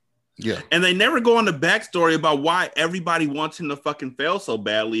 Yeah. And they never go on the backstory about why everybody wants him to fucking fail so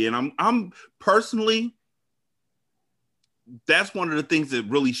badly. And I'm personally, that's one of the things that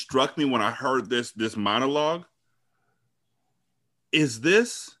really struck me when I heard this monologue. Is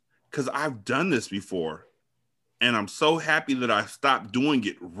this, because I've done this before, and I'm so happy that I stopped doing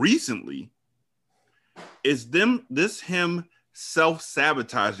it recently, is him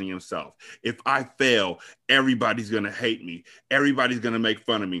self-sabotaging himself. If I fail, everybody's going to hate me. Everybody's going to make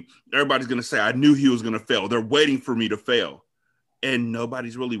fun of me. Everybody's going to say, I knew he was going to fail. They're waiting for me to fail. And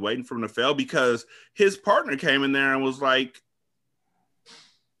nobody's really waiting for him to fail because his partner came in there and was like,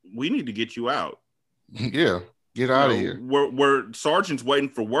 we need to get you out. Yeah. Get out of here. We're sergeant's waiting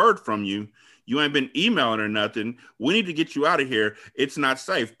for word from you. You ain't been emailing or nothing. We need to get you out of here. It's not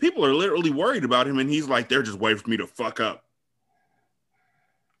safe. People are literally worried about him, and he's like, they're just waiting for me to fuck up.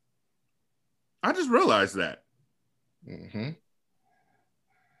 I just realized that. Mm-hmm.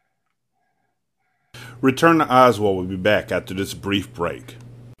 Return to Oswald will be back after this brief break.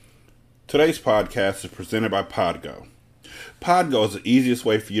 Today's podcast is presented by Podgo. Podgo is the easiest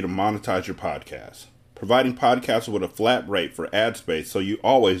way for you to monetize your podcast, providing podcasts with a flat rate for ad space so you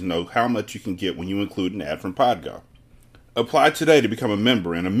always know how much you can get when you include an ad from Podgo. Apply today to become a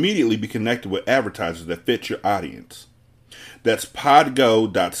member and immediately be connected with advertisers that fit your audience. That's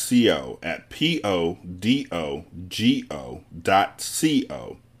podgo.co at podgo.co.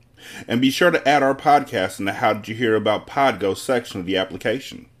 And be sure to add our podcast in the How Did You Hear About Podgo section of the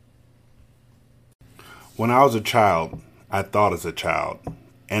application. When I was a child, I thought as a child,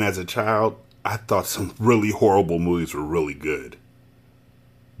 And as a child, I thought some really horrible movies were really good.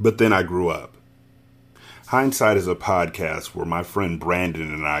 But then I grew up. Hindsight is a podcast where my friend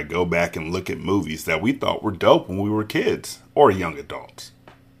Brandon and I go back and look at movies that we thought were dope when we were kids or young adults.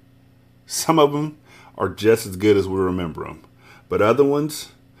 Some of them are just as good as we remember them, but other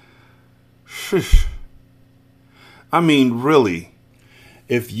ones, I mean, really,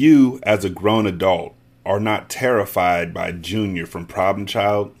 if you as a grown adult are not terrified by Junior from Problem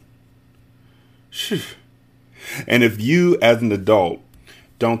Child, and if you as an adult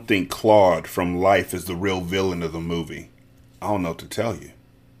don't think Claude from Life is the real villain of the movie, I don't know what to tell you.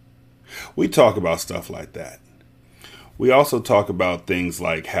 We talk about stuff like that. We also talk about things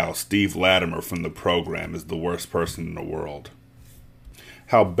like how Steve Latimer from The Program is the worst person in the world.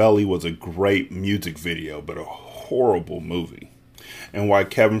 How Belly was a great music video, but a horrible movie. And why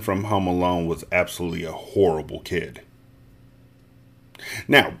Kevin from Home Alone was absolutely a horrible kid.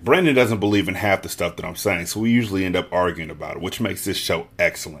 Now, Brendan doesn't believe in half the stuff that I'm saying, so we usually end up arguing about it, which makes this show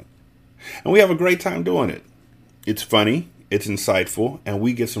excellent. And we have a great time doing it. It's funny, it's insightful, and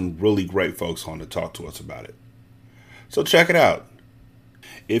we get some really great folks on to talk to us about it. So check it out.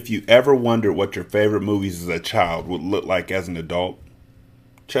 If you ever wondered what your favorite movies as a child would look like as an adult,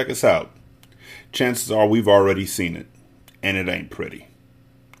 check us out. Chances are we've already seen it, and it ain't pretty.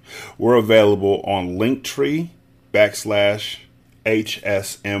 We're available on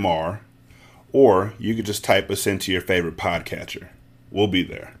Linktree/HSMR, or you could just type us into your favorite podcatcher. We'll be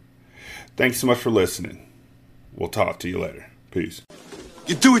there. Thanks so much for listening. We'll talk to you later. Peace.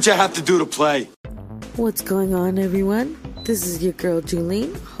 You do what you have to do to play. What's going on, everyone? This is your girl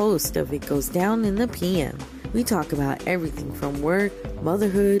Julene, host of It Goes Down in the PM. We talk about everything from work,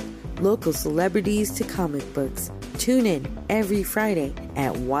 motherhood, local celebrities to comic books. Tune in every Friday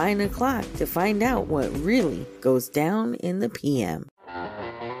at 1 o'clock to find out what really goes down in the PM.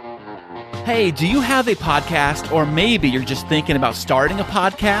 Hey, do you have a podcast, or maybe you're just thinking about starting a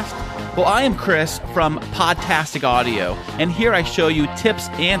podcast? Well, I am Chris from Podtastic Audio, and here I show you tips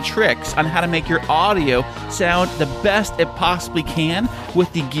and tricks on how to make your audio sound the best it possibly can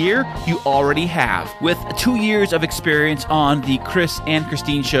with the gear you already have. With 2 years of experience on the Chris and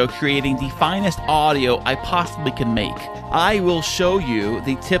Christine Show, creating the finest audio I possibly can make, I will show you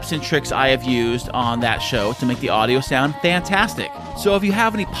the tips and tricks I have used on that show to make the audio sound fantastic. So if you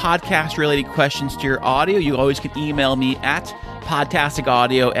have any podcast-related questions to your audio, you always can email me at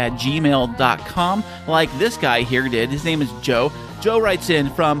podtasticaudio@gmail.com, like this guy here did. His name is Joe. Joe writes in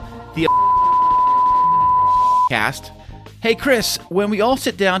from the cast. Hey Chris, when we all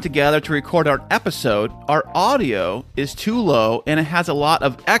sit down together to record our episode, our audio is too low and it has a lot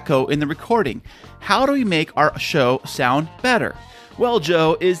of echo in the recording. How do we make our show sound better? Well,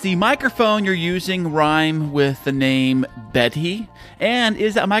 Joe, is the microphone you're using rhyme with the name Betty? And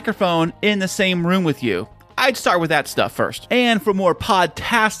is that microphone in the same room with you? I'd start with that stuff first. And for more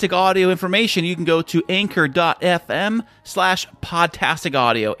Podtastic Audio information, you can go to anchor.fm/Podtastic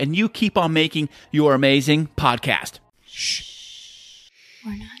Audio, and you keep on making your amazing podcast. Shh.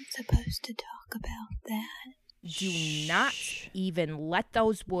 We're not supposed to talk about that. Do not even let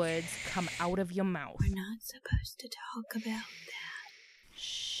those words come out of your mouth. We're not supposed to talk about that.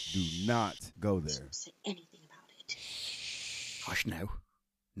 Shh. Do not go there. Don't say anything about it. Hush now.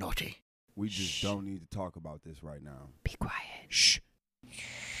 Naughty. We just don't need to talk about this right now. Be quiet. Shh. We're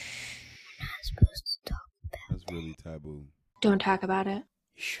not supposed to talk about That's really taboo. Don't talk about it.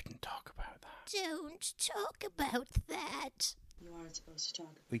 You shouldn't talk about that. Don't talk about that. You aren't supposed to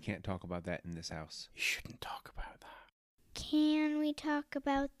talk. We can't talk about that in this house. You shouldn't talk about that. Can we talk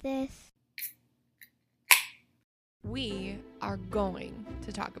about this? We are going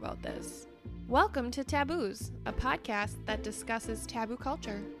to talk about this. Welcome to Taboos, a podcast that discusses taboo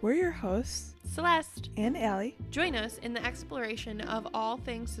culture. We're your hosts, Celeste and Allie. Join us in the exploration of all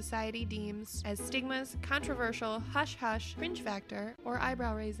things society deems as stigmas, controversial, hush-hush, cringe factor, or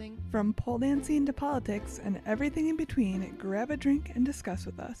eyebrow-raising. From pole dancing to politics and everything in between, grab a drink and discuss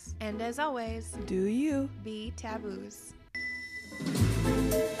with us. And as always, do you be taboos.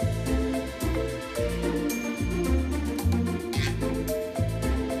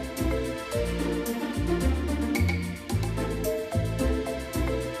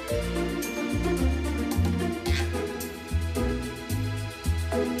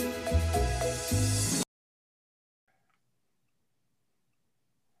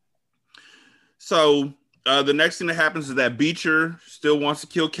 So the next thing that happens is that Beecher still wants to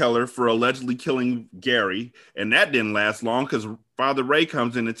kill Keller for allegedly killing Gary. And that didn't last long because Father Ray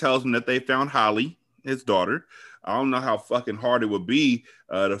comes in and tells him that they found Holly, his daughter, I don't know how fucking hard it would be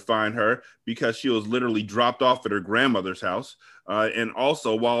to find her because she was literally dropped off at her grandmother's house. And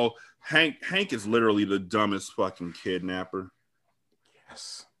also, while Hank is literally the dumbest fucking kidnapper.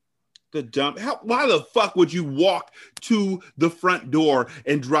 Yes. Why the fuck would you walk to the front door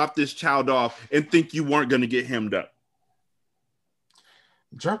and drop this child off and think you weren't going to get hemmed up?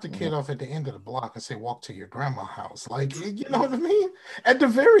 Drop the kid off at the end of the block and say, walk to your grandma's house. Like, you know what I mean? At the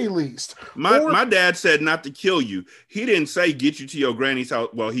very least. My dad said not to kill you. He didn't say get you to your granny's house.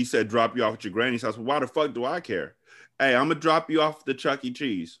 Well, he said drop you off at your granny's house. Well, why the fuck do I care? Hey, I'm going to drop you off at the Chuck E.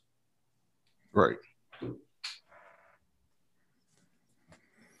 Cheese. Right.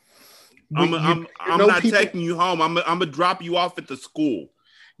 I'm not taking you home. I'm going to drop you off at the school.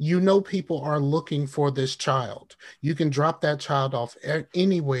 You know, people are looking for this child. You can drop that child off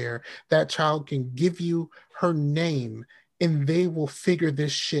anywhere. That child can give you her name and they will figure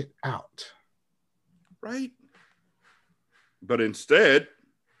this shit out. Right. But instead,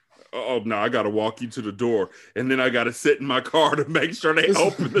 oh no, I got to walk you to the door and then I got to sit in my car to make sure they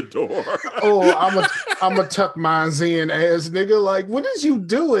open the door. I'm a tuck mines in ass nigga. Like, what is you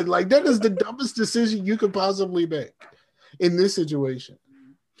doing? Like, that is the dumbest decision you could possibly make in this situation.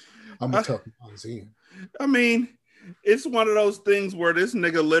 I'm a tuck mines in. I mean, it's one of those things where this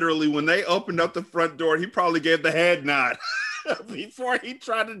nigga literally, when they opened up the front door, he probably gave the head nod before he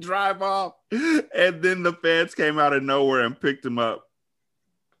tried to drive off. And then the fans came out of nowhere and picked him up.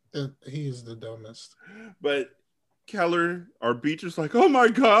 He is the dumbest. But Keller or Beecher's like, oh my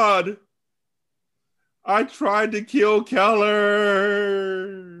God, I tried to kill Keller.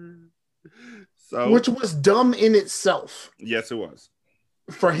 So, which was dumb in itself. Yes, it was.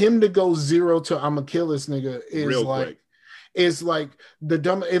 For him to go 0 to I'm a kill this nigga is real like quick. Is like the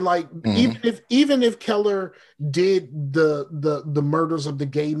dumb. It like even if Keller did the murders of the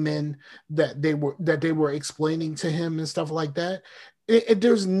gay men that they were explaining to him and stuff like that,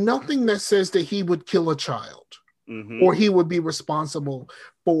 there's nothing that says that he would kill a child or he would be responsible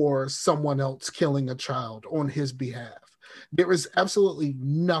for someone else killing a child on his behalf. There is absolutely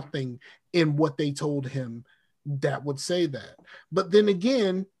nothing in what they told him that would say that. But then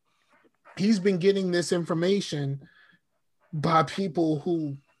again, he's been getting this information by people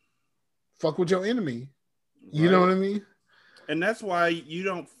who fuck with your enemy. You know what I mean? And that's why you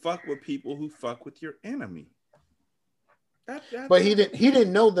don't fuck with people who fuck with your enemy. But he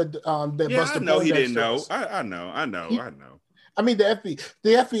didn't know that that Buster. I know he didn't know. Was. I know. I mean, the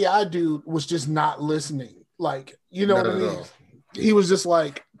FBI dude was just not listening. Like, you know what I mean? He was just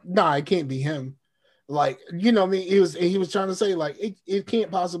like, nah, it can't be him. Like, you know what I mean? He was trying to say, like, it can't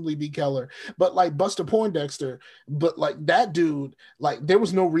possibly be Keller. But like Buster Poindexter, but like that dude, like there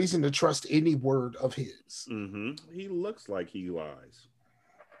was no reason to trust any word of his. He looks like he lies.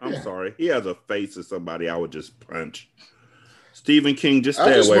 I'm sorry. He has a face of somebody I would just punch. Stephen King, just stay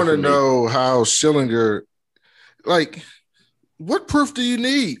away from me. I just want to know how Schillinger, like, what proof do you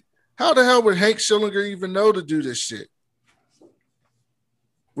need? How the hell would Hank Schillinger even know to do this shit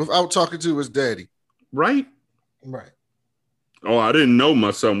without talking to his daddy? Right. Oh, I didn't know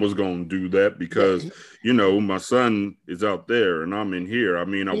my son was going to do that because, you know, my son is out there and I'm in here. I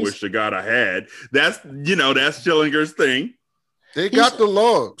mean, I wish to God I had. That's Schillinger's thing. They got the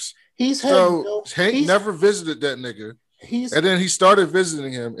logs. Hank never visited that nigga. And then he started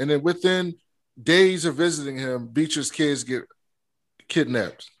visiting him. And then within days of visiting him, Beecher's kids get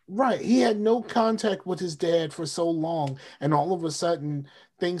kidnapped. Right. He had no contact with his dad for so long. And all of a sudden,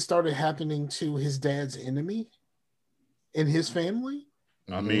 things started happening to his dad's enemy in his family.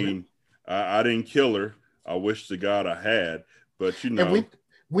 I mean, I didn't kill her. I wish to God I had. But, you know. And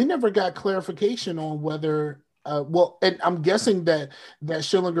we never got clarification on whether... and I'm guessing that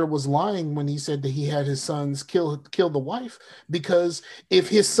Schillinger was lying when he said that he had his sons kill the wife, because if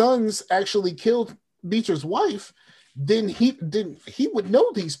his sons actually killed Beecher's wife, then he would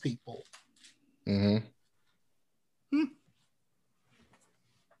know these people.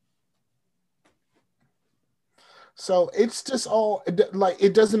 So it's just all like,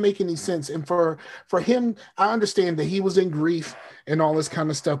 it doesn't make any sense. And for him, I understand that he was in grief and all this kind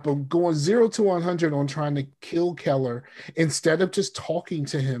of stuff, but going 0 to 100 on trying to kill Keller instead of just talking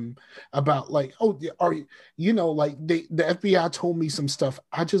to him about like, oh, are you know, like the FBI told me some stuff.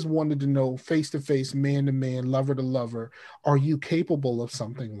 I just wanted to know face to face, man to man, lover to lover. Are you capable of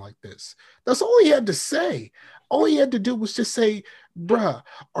something like this? That's all he had to say. All he had to do was just say, bruh,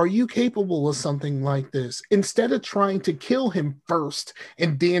 are you capable of something like this? Instead of trying to kill him first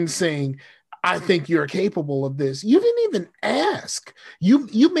and then saying, I think you're capable of this. You didn't even ask.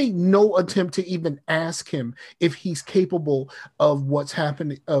 You made no attempt to even ask him if he's capable of what's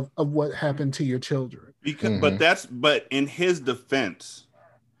happening of what happened to your children. Because, but in his defense,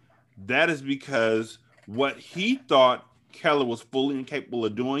 that is because what he thought Keller was fully incapable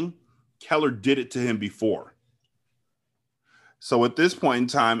of doing, Keller did it to him before. So at this point in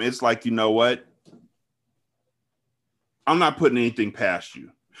time, it's like, you know what? I'm not putting anything past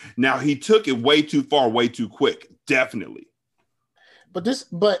you. Now, he took it way too far, way too quick. Definitely. But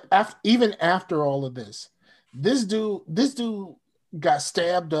even after all of this, this dude got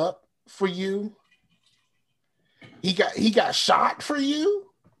stabbed up for you. He got shot for you.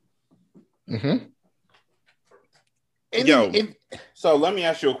 Mm-hmm. So let me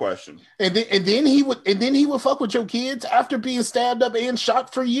ask you a question. And then he would fuck with your kids after being stabbed up and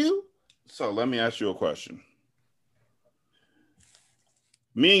shot for you. So let me ask you a question.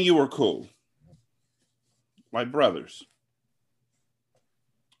 Me and you were cool, like brothers.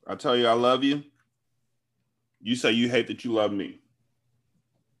 I tell you I love you. You say you hate that you love me.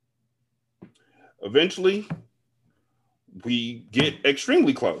 Eventually, we get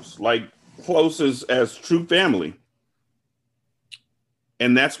extremely close, like close as true family.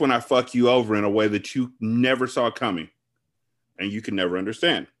 And that's when I fuck you over in a way that you never saw coming and you can never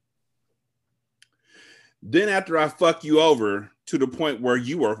understand. Then after I fuck you over to the point where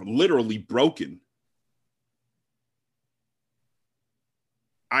you are literally broken,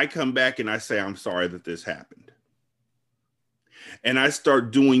 I come back and I say, I'm sorry that this happened. And I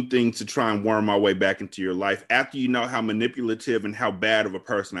start doing things to try and worm my way back into your life after you know how manipulative and how bad of a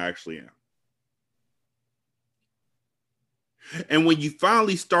person I actually am. And when you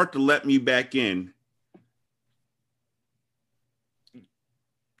finally start to let me back in,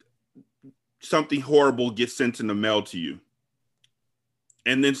 something horrible gets sent in the mail to you.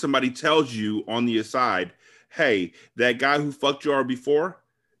 And then somebody tells you on the aside, hey, that guy who fucked you over before,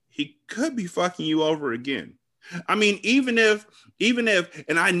 he could be fucking you over again. I mean, even if,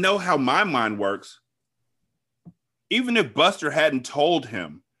 and I know how my mind works, even if Buster hadn't told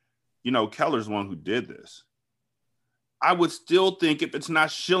him, you know, Keller's the one who did this, I would still think if it's not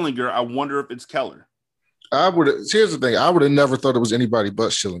Schillinger, I wonder if it's Keller. Here's the thing. I would have never thought it was anybody but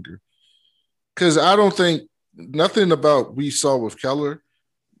Schillinger. Because I don't think nothing about we saw with Keller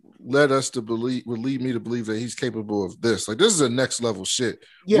would lead me to believe that he's capable of this. Like, this is a next level shit.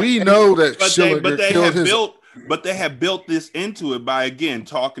 Yeah, we know that Schillinger but they have built this into it by, again,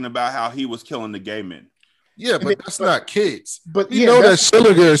 talking about how he was killing the gay men. Yeah, but that's not kids. But we know that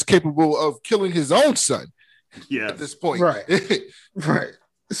Schillinger is capable of killing his own son. Yeah, at this point. Right. Right.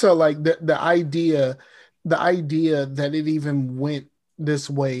 So like the idea that it even went this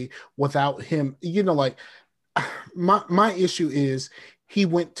way without him, you know, like my issue is he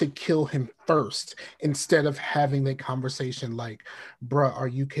went to kill him first instead of having that conversation like, bruh, are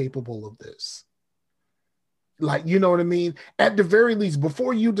you capable of this? Like, you know what I mean? At the very least,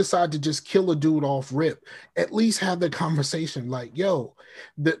 before you decide to just kill a dude off rip, at least have the conversation like, yo,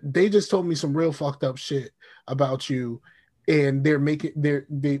 they just told me some real fucked up shit about you, and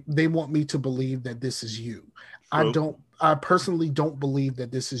they want me to believe that this is you. True. I personally don't believe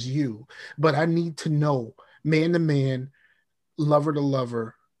that this is you, but I need to know, man to man, lover to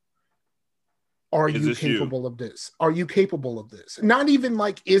lover, are you capable of this? Are you capable of this? Not even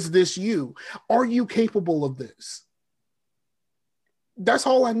like, is this you? Are you capable of this? That's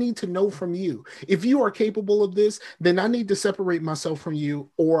all I need to know from you. If you are capable of this, then I need to separate myself from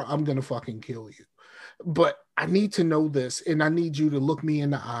you, or I'm going to fucking kill you. But I need to know this, and I need you to look me in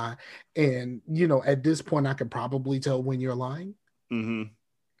the eye. And, you know, at this point, I can probably tell when you're lying. Mm-hmm.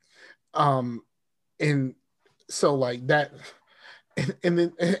 And so like that,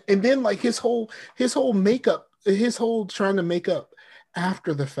 and then like his whole makeup, his whole trying to make up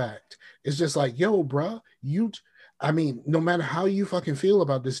after the fact is just like, yo, bruh, I mean, no matter how you fucking feel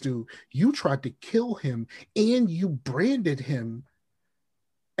about this dude, you tried to kill him and you branded him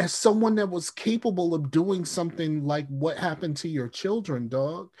as someone that was capable of doing something like what happened to your children,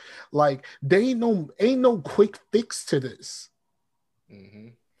 dog. Like, they ain't no quick fix to this. Mm-hmm.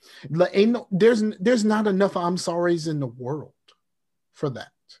 Like, there's not enough I'm sorry's in the world for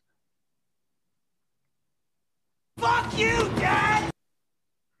that. Fuck you, Dad!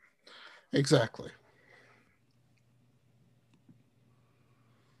 Exactly.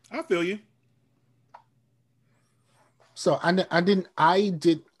 I feel you. So I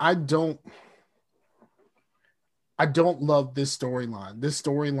don't love this storyline. This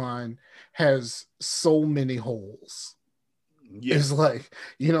storyline has so many holes. Yeah. It's like,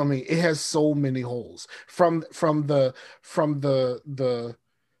 you know what I mean? It has so many holes from the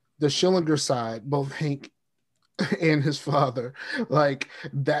the Schillinger side, both Hank and his father, like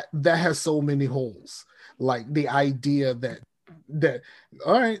that has so many holes. Like the idea that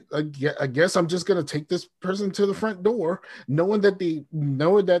all right, I guess I'm just gonna take this person to the front door, knowing that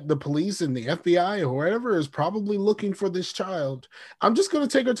the police and the FBI or whoever is probably looking for this child. I'm just gonna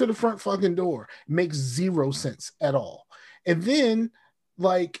take her to the front fucking door. Makes zero sense at all. And then,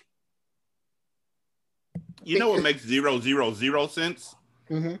 like, you know what makes 000 sense?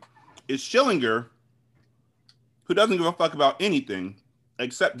 Mm-hmm. Is Schillinger, who doesn't give a fuck about anything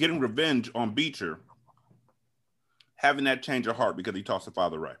except getting revenge on Beecher, having that change of heart because he tossed the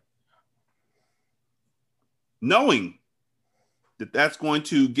Father Ray. Knowing that that's going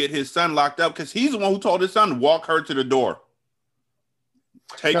to get his son locked up because he's the one who told his son to walk her to the door.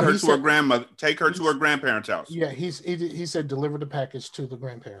 Take her to her grandmother, take her to her grandparents' house. Yeah, he said deliver the package to the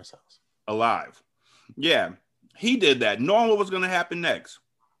grandparents' house. Alive. Yeah, he did that, knowing what was going to happen next.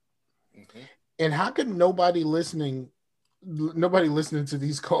 And how could nobody listening to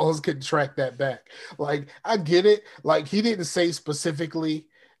these calls could track that back? Like, I get it. Like, he didn't say specifically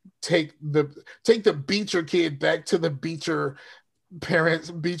take the Beecher kid back to the Beecher's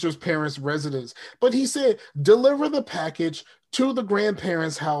parents' residence, but he said deliver the package to the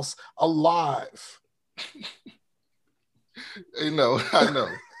grandparents' house alive. I know.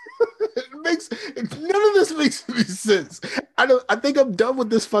 None of this makes any sense. I think I'm done with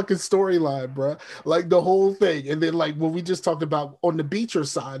this fucking storyline, bro. Like the whole thing. And then like what we just talked about on the Beecher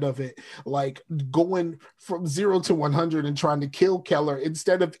side of it, like going from 0 to 100 and trying to kill Keller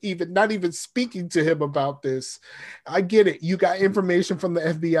instead of not even speaking to him about this. I get it. You got information from the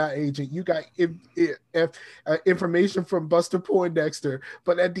FBI agent. You got information from Buster Poindexter.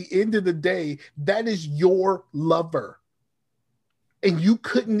 But at the end of the day, that is your lover. And you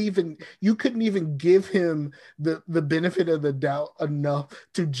couldn't even give him the benefit of the doubt enough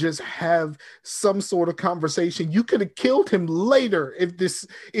to just have some sort of conversation. You could have killed him later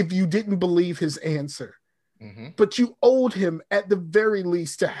if you didn't believe his answer. Mm-hmm. But you owed him at the very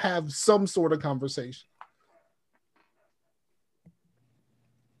least to have some sort of conversation.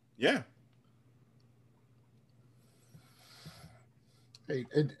 Yeah. Hey,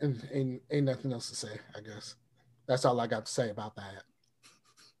 ain't nothing else to say, I guess. That's all I got to say about that.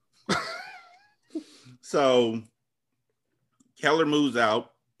 So Keller moves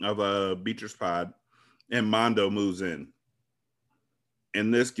out of Beecher's pod and Mondo moves in.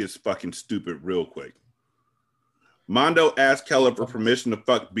 And this gets fucking stupid real quick. Mondo asks Keller for permission to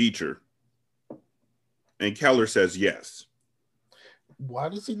fuck Beecher. And Keller says yes. Why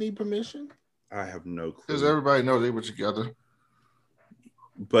does he need permission? I have no clue. Because everybody knows they were together.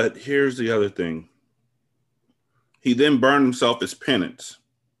 But here's the other thing. He then burned himself as penance.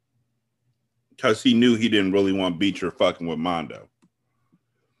 Because he knew he didn't really want Beecher fucking with Mondo.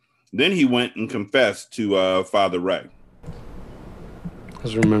 Then he went and confessed to Father Ray. I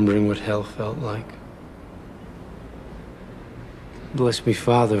was remembering what hell felt like. Bless me,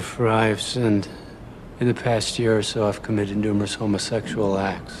 Father, for I have sinned. In the past year or so, I've committed numerous homosexual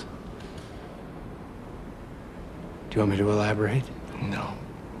acts. Do you want me to elaborate? No.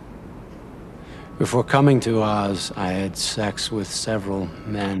 Before coming to Oz, I had sex with several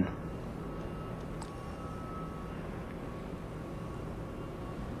men.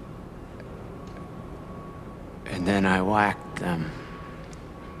 And then I whacked them.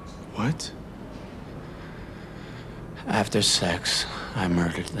 What? After sex, I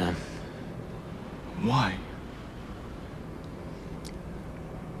murdered them. Why?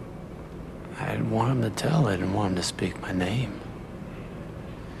 I didn't want him to tell. I didn't want him to speak my name.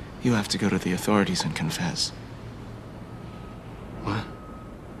 You have to go to the authorities and confess. What?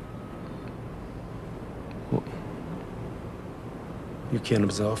 You can't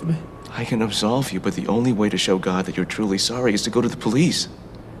absolve me? I can absolve you, but the only way to show God that you're truly sorry is to go to the police.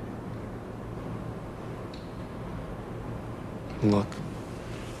 Look.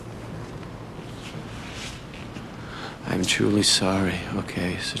 I'm truly sorry,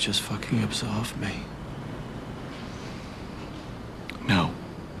 okay? So just fucking absolve me. No.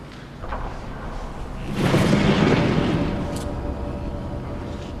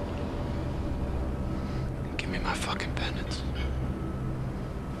 Give me my fucking penance.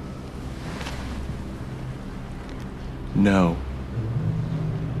 No.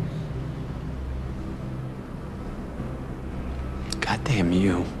 Goddamn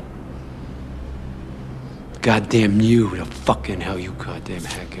you. Goddamn you to fucking hell, you goddamn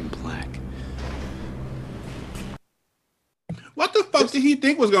hacking black. What the fuck did he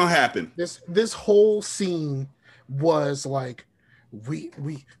think was gonna happen? This whole scene was like, we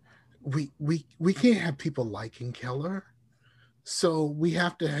can't have people liking Keller. So we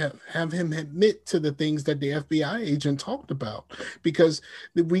have to have him admit to the things that the FBI agent talked about, because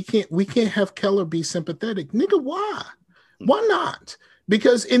we can't have Keller be sympathetic. Nigga, why? Why not?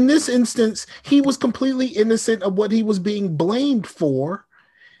 Because in this instance, he was completely innocent of what he was being blamed for.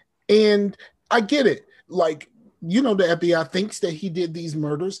 And I get it. Like, you know, the FBI thinks that he did these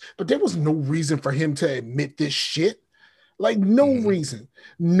murders, but there was no reason for him to admit this shit. Like, no reason,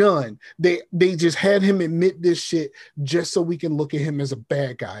 none. They just had him admit this shit just so we can look at him as a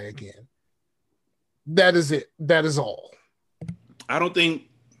bad guy again. That is it. That is all. I don't think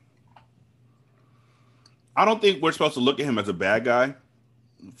we're supposed to look at him as a bad guy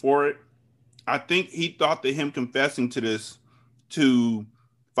for it. I think he thought that him confessing to this to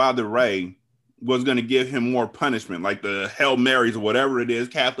Father Ray was going to give him more punishment, like the Hail Marys or whatever it is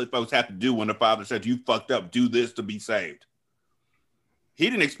Catholic folks have to do when the Father says, you fucked up, do this to be saved. He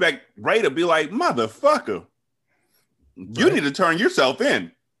didn't expect Ray to be like, motherfucker, you need to turn yourself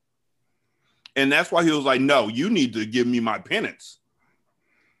in. And that's why he was like, no, you need to give me my penance.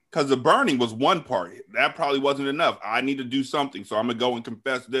 Because the burning was one part. That probably wasn't enough. I need to do something, so I'm going to go and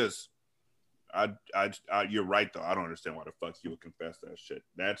confess this. You're right, though. I don't understand why the fuck you would confess that shit.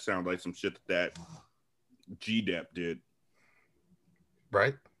 That sounds like some shit that GDEP did.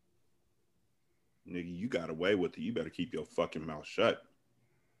 Right? Nigga, you got away with it. You better keep your fucking mouth shut.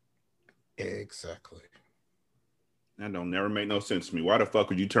 Exactly. That don't never make no sense to me. Why the fuck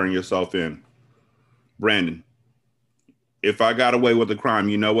would you turn yourself in? Brandon, if I got away with a crime,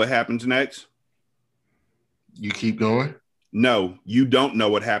 you know what happens next? You keep going? No, you don't know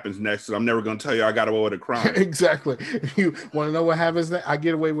what happens next. I'm never going to tell you I got away with a crime. Exactly. You want to know what happens next? I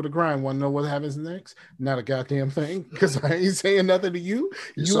get away with a crime. Want to know what happens next? Not a goddamn thing, because I ain't saying nothing to you.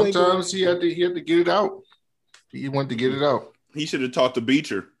 Sometimes he had to get it out. He wanted to get it out. He should have talked to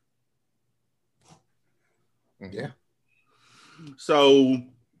Beecher. Yeah. So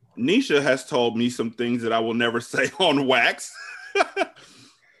Nisha has told me some things that I will never say on wax.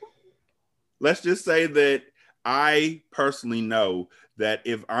 Let's just say that I personally know that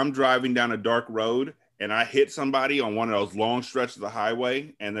if I'm driving down a dark road and I hit somebody on one of those long stretches of the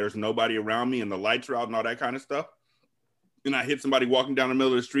highway and there's nobody around me and the lights are out and all that kind of stuff, and I hit somebody walking down the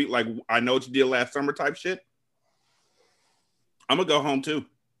middle of the street like I know what you did last summer type shit, I'm gonna go home too.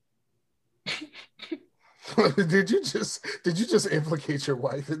 Did you just implicate your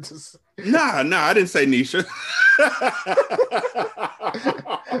wife into? Nah, I didn't say Nisha.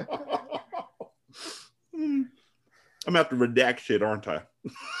 I'm gonna have to redact shit, aren't I?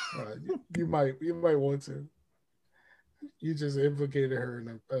 You might want to. You just implicated her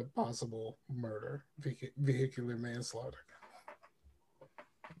in a possible murder, vehicular manslaughter.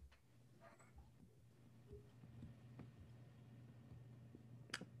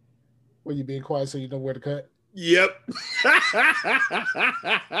 Well, you being quiet so you know where to cut? Yep.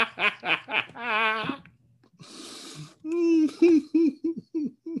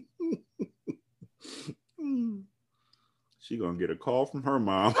 She gonna get a call from her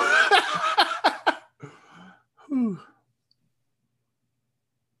mom.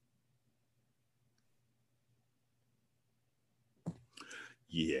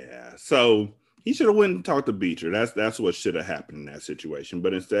 Yeah, so he should have went and talked to Beecher. That's what should have happened in that situation,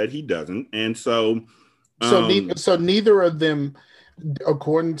 but instead he doesn't. And so neither of them,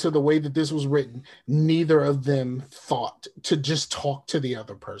 according to the way that this was written, neither of them thought to just talk to the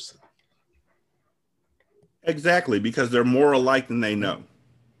other person. Exactly, because they're more alike than they know.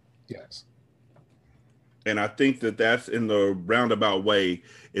 Yes. And I think that that's in the roundabout way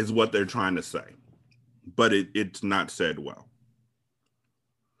is what they're trying to say. But it's not said well.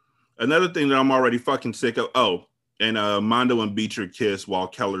 Another thing that I'm already fucking sick of. Oh, and Mondo and Beecher kiss while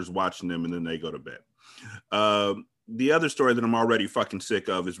Keller's watching them and then they go to bed. The other story that I'm already fucking sick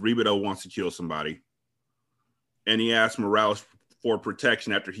of is Rebadow wants to kill somebody. And he asks Morales for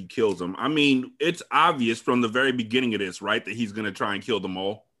protection after he kills them. I mean, it's obvious from the very beginning of this, right? That he's going to try and kill them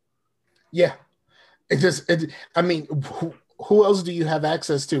all. Yeah. I mean, who else do you have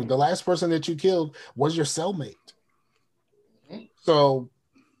access to? The last person that you killed was your cellmate. So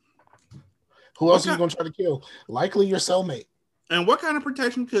who else are you going to try to kill? Likely your cellmate. And what kind of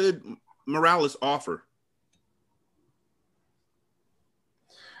protection could Morales offer?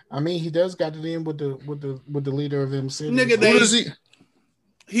 I mean, he does got it in with the leader of MC. Nigga,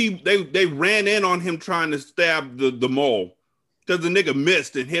 they ran in on him trying to stab the mole because the nigga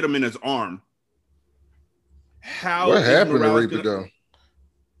missed and hit him in his arm. What happened to Rebadow?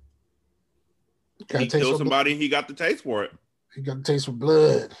 He killed somebody and he got the taste for it. He got the taste for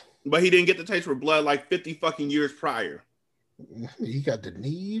blood. But he didn't get the taste for blood like 50 fucking years prior. He got the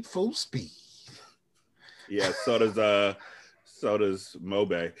need for speed. Yeah, so does So does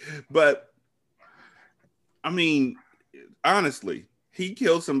Mobe. But I mean, honestly, he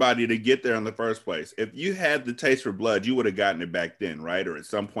killed somebody to get there in the first place. If you had the taste for blood, you would have gotten it back then, right? Or at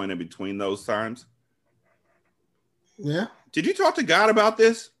some point in between those times. Yeah. Did you talk to God about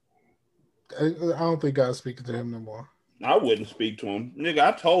this? I don't think God's speaking to him no more. I wouldn't speak to him. Nigga,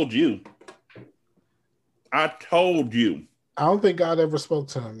 I told you. I don't think God ever spoke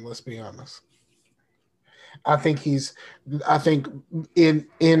to him, let's be honest. I think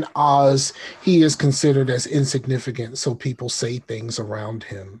in Oz, he is considered as insignificant, so people say things around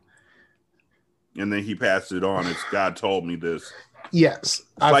him. And then he passed it on. It's God told me this. Yes.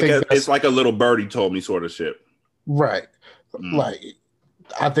 It's like a little birdie told me sort of shit. Right. Like,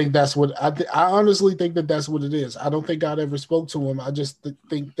 I think that's what I honestly think that's what it is. I don't think God ever spoke to him. I just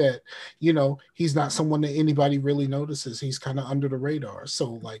think that, he's not someone that anybody really notices. He's kind of under the radar.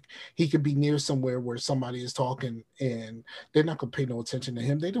 So like he could be near somewhere where somebody is talking and they're not going to pay no attention to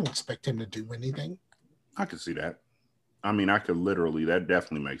him. They don't expect him to do anything. I could see that. I mean, that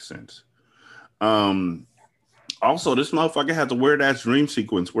definitely makes sense. Also, this motherfucker has a weird ass dream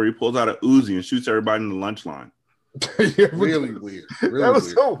sequence where he pulls out a Uzi and shoots everybody in the lunch line. Really weird. That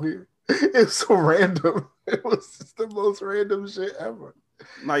was so weird. It's so random. It was just the most random shit ever.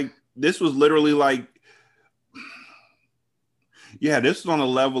 Like, this was literally like, this is on the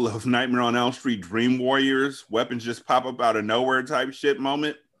level of Nightmare on Elm Street Dream Warriors, weapons just pop up out of nowhere type shit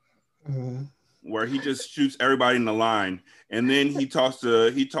moment, where he just shoots everybody in the line, and then he talks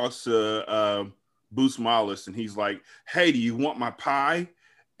to Bruce Willis, and he's like, "Hey, do you want my pie?"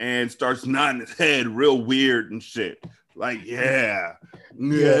 And starts nodding his head real weird and shit. Like, yeah.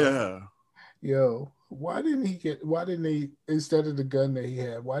 Yo, why didn't he, instead of the gun that he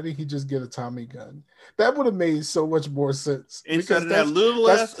had, why didn't he just get a Tommy gun? That would have made so much more sense. Instead of that little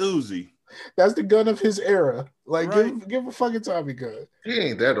ass Uzi. That's the gun of his era. Like, right. give a fucking Tommy gun. He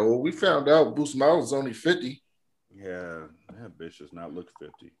ain't that old. We found out Bruce Willis is only 50. Yeah, that bitch does not look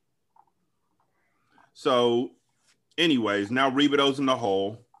 50. So, anyways, now Rebado's in the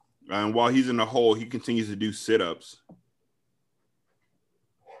hole. And while he's in the hole, he continues to do sit-ups.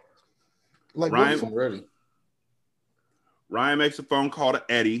 Like, Ryan makes a phone call to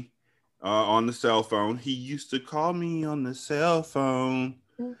Eddie on the cell phone. He used to call me on the cell phone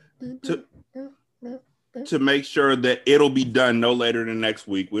to make sure that it'll be done no later than next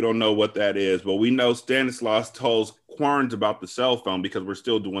week. We don't know what that is, but we know Stanislaus tells Quarnes about the cell phone because we're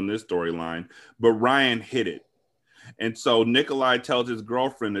still doing this storyline, but Ryan hid it. And so Nikolai tells his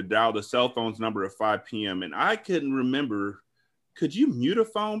girlfriend to dial the cell phone's number at 5 p.m. And I couldn't remember. Could you mute a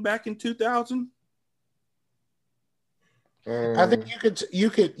phone back in 2000? I think you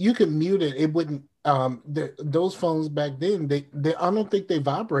could mute it. It wouldn't. Those phones back then, they I don't think they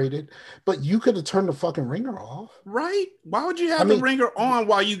vibrated, but you could have turned the fucking ringer off. Right? Why would you have the ringer on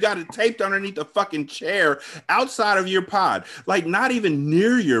while you got it taped underneath the fucking chair outside of your pod? Like, not even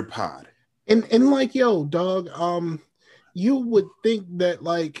near your pod. And like, yo, dog, you would think that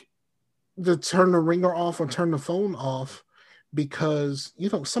like to turn the ringer off or turn the phone off because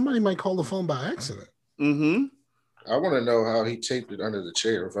somebody might call the phone by accident. Mm-hmm. I want to know how he taped it under the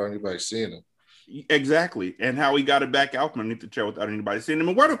chair without anybody seeing him. Exactly, and how he got it back out from underneath the chair without anybody seeing him.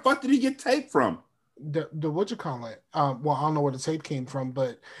 And where the fuck did he get tape from? The what you call it? Well, I don't know where the tape came from,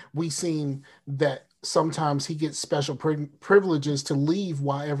 but we seen that sometimes he gets special privileges to leave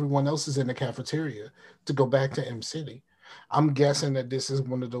while everyone else is in the cafeteria to go back to M City. I'm guessing that this is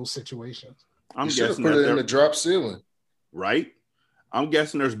one of those situations. I'm guessing guessing put it in the drop ceiling, right? I'm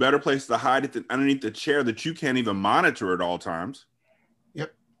guessing there's better place to hide it than underneath the chair that you can't even monitor at all times.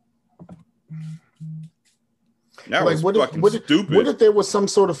 Yep. That was fucking stupid. What if there was some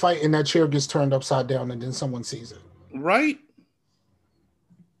sort of fight and that chair gets turned upside down and then someone sees it? Right?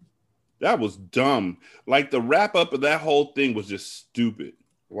 That was dumb. Like, the wrap up of that whole thing was just stupid.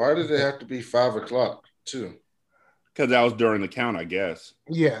 Why did it have to be 5 o'clock too? Because that was during the count, I guess.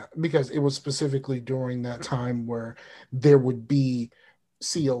 Yeah, because it was specifically during that time where there would be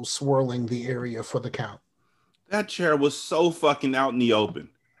COs swirling the area for the count. That chair was so fucking out in the open.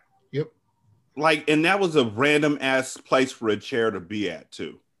 Yep. Like, and that was a random ass place for a chair to be at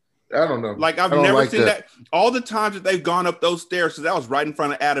too. I don't know. Like, I've never seen that. All the times that they've gone up those stairs, so that was right in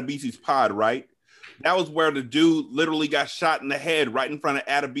front of Adebisi's pod, right? That was where the dude literally got shot in the head right in front of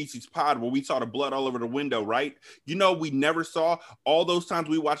Adebisi's pod, where we saw the blood all over the window, right? You know, we never saw all those times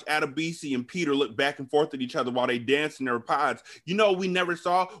we watched Adebisi and Peter look back and forth at each other while they danced in their pods. You know, we never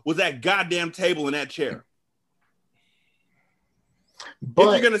saw was that goddamn table in that chair.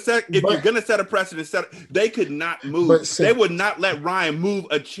 But if you're gonna set a precedent, they could not move. They would not let Ryan move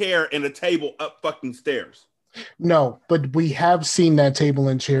a chair and a table up fucking stairs. No, but we have seen that table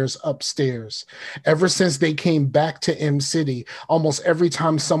and chairs upstairs. Ever since they came back to M City, almost every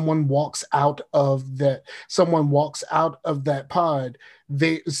time someone walks out of that pod,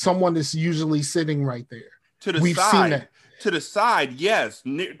 someone is usually sitting right there. To the We've side. seen that. To the side, yes.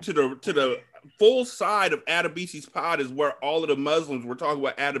 To the full side of Adebisi's pod is where all of the Muslims were talking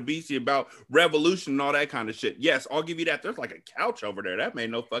about Adebisi, about revolution and all that kind of shit. Yes, I'll give you that. There's like a couch over there. That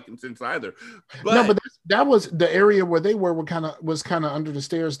made no fucking sense either. But that was the area where they were kind of under the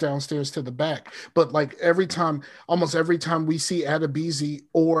stairs downstairs to the back. But like almost every time we see Adebisi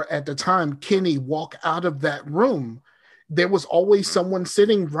or at the time Kenny walk out of that room, there was always someone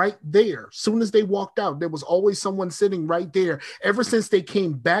sitting right there. Soon as they walked out, there was always someone sitting right there. Ever since they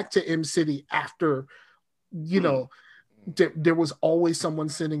came back to M City after, there was always someone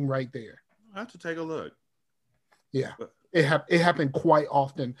sitting right there. I have to take a look. Yeah, it happened quite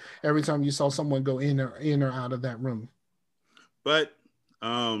often. Every time you saw someone go in or out of that room. But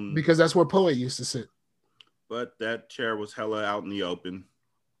because that's where Poet used to sit. But that chair was hella out in the open.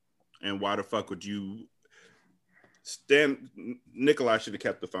 And why the fuck would you Nikolai should have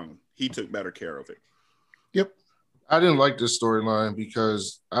kept the phone. He took better care of it. Yep. I didn't like this storyline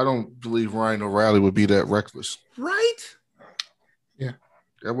because I don't believe Ryan O'Reilly would be that reckless. Right? Yeah.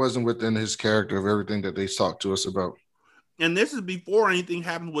 That wasn't within his character of everything that they talked to us about. And this is before anything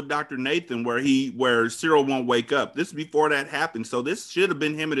happened with Dr. Nathan where Cyril won't wake up. This is before that happened. So this should have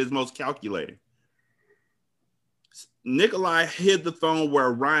been him at his most calculating. Nikolai hid the phone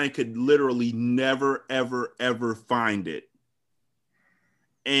where Ryan could literally never, ever, ever find it.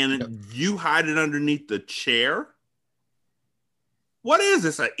 And you hide it underneath the chair? What is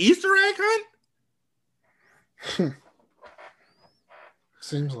this, an Easter egg hunt?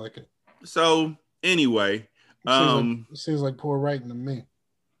 Seems like it. So, anyway. Seems like poor writing to me.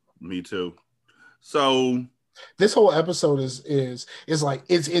 Me too. So this whole episode is like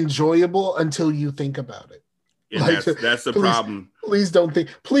it's enjoyable until you think about it. And like, that's the problem. Please don't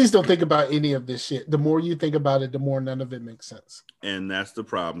think about any of this shit. The more you think about it, the more none of it makes sense. And that's the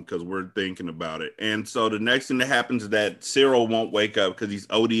problem because we're thinking about it. And so the next thing that happens is that Cyril won't wake up because he's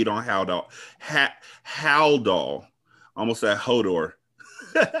OD'd on Haldol. Almost said Hodor.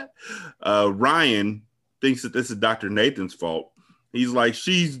 Ryan thinks that this is Dr. Nathan's fault. He's like,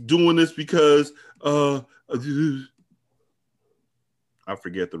 she's doing this because I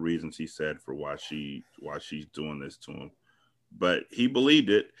forget the reasons he said for why she's doing this to him, but he believed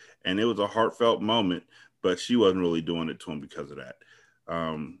it, and it was a heartfelt moment. But she wasn't really doing it to him because of that.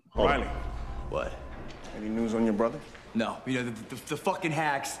 Riley, what? Any news on your brother? No, the fucking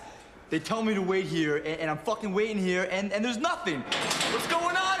hacks. They tell me to wait here, and I'm fucking waiting here, and there's nothing. What's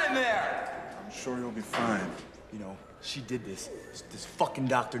going on in there? I'm sure you'll be fine. She did this fucking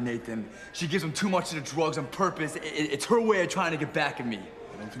Dr. Nathan. She gives him too much of the drugs on purpose. It's her way of trying to get back at me.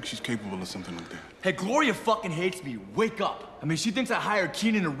 I don't think she's capable of something like that. Hey, Gloria fucking hates me. Wake up. I mean, she thinks I hired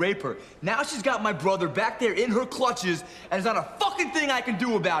Keenan to rape her. Now she's got my brother back there in her clutches, and there's not a fucking thing I can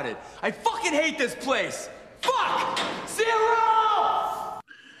do about it. I fucking hate this place. Fuck! Zero!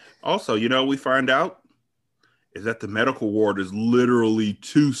 Also, we find out is that the medical ward is literally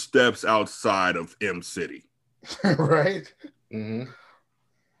 2 steps outside of M City. Right? Mm-hmm.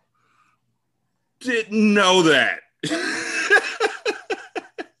 Didn't know that.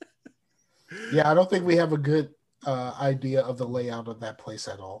 Yeah, I don't think we have a good idea of the layout of that place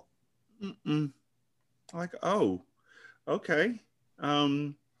at all. Like, oh, okay.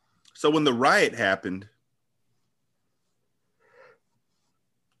 So when the riot happened,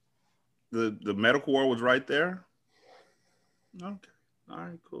 the medical ward was right there. Okay. All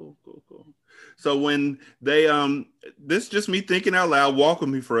right, cool. So when they this is just me thinking out loud, walk with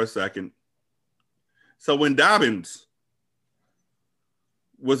me for a second. So when Dobbins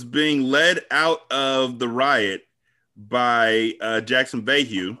was being led out of the riot by Jackson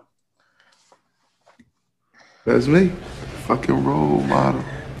Vahue. That's me. Fucking role model.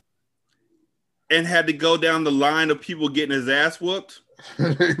 And had to go down the line of people getting his ass whooped.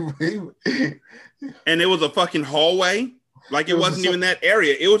 And it was a fucking hallway. Like it wasn't even that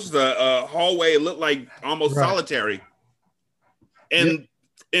area. It was just a hallway. It looked like almost solitary. And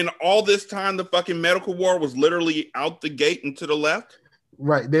in all this time, the fucking medical ward was literally out the gate and to the left.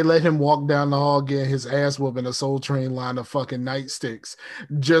 Right. They let him walk down the hall, get his ass whooped in a Soul Train line of fucking nightsticks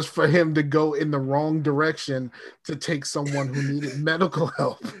just for him to go in the wrong direction to take someone who needed medical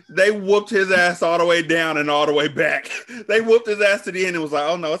help. They whooped his ass all the way down and all the way back. They whooped his ass to the end and was like,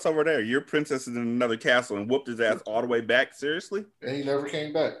 oh no, it's over there. Your princess is in another castle, and whooped his ass all the way back. Seriously? And he never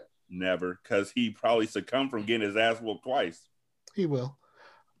came back. Never, because he probably succumbed from getting his ass whooped twice. He will.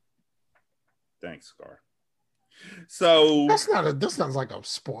 Thanks, Scar. So That sounds like a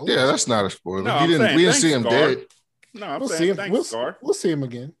spoiler. Yeah, that's not a spoiler. No, I'm saying we didn't thanks, see him Scar. dead. No, I'm We'll see saying him. thanks, Scar. We'll see him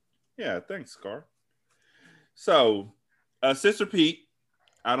again. Yeah, thanks, Scar. So, Sister Pete,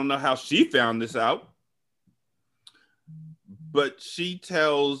 I don't know how she found this out, but she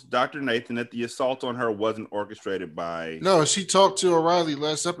tells Dr. Nathan that the assault on her wasn't orchestrated by... No, she talked to O'Reilly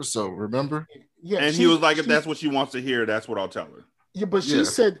last episode, remember? Yeah, and he was like, if that's what she wants to hear, that's what I'll tell her. Yeah, but she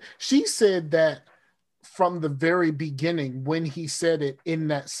said that from the very beginning when he said it in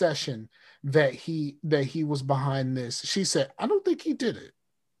that session that he was behind this. She said, I don't think he did it.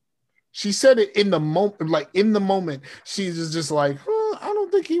 She said it in the moment, like in the moment. She's just like, I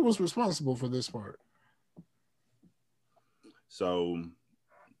don't think he was responsible for this part. So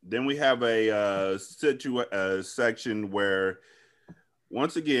then we have a section where,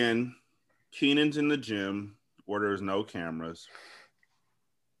 once again, Keenan's in the gym where there's no cameras.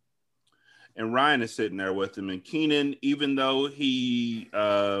 And Ryan is sitting there with him. And Keenan, even though he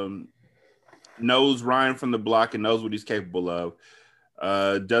knows Ryan from the block and knows what he's capable of,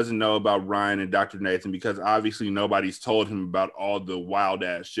 doesn't know about Ryan and Dr. Nathan because obviously nobody's told him about all the wild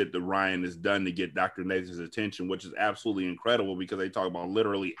ass shit that Ryan has done to get Dr. Nathan's attention, which is absolutely incredible because they talk about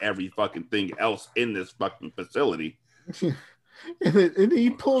literally every fucking thing else in this fucking facility. And he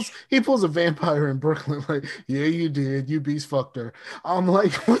pulls a vampire in Brooklyn, like, yeah, you did. You beast fucked her. I'm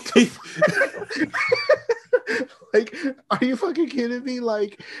like, what the fuck? Like, are you fucking kidding me?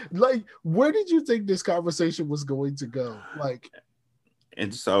 Like, where did you think this conversation was going to go? Like,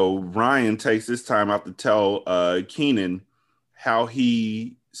 and so Ryan takes this time out to tell Keenan how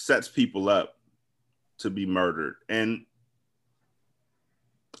he sets people up to be murdered. And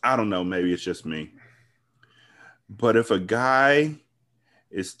I don't know, maybe it's just me. But if a guy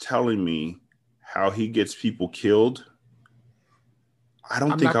is telling me how he gets people killed, I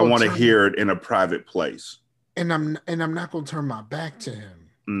don't think I want to hear it in a private place. And I'm not going to turn my back to him.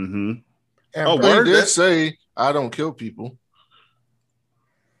 Mm-hmm. He did say, I don't kill people.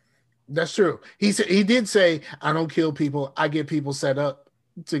 That's true. He did say, I don't kill people. I get people set up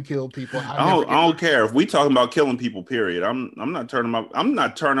to kill people. I don't care if we talking about killing people. Period. I'm not turning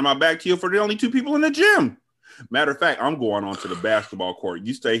my back to you for the only two people in the gym. Matter of fact, I'm going on to the basketball court.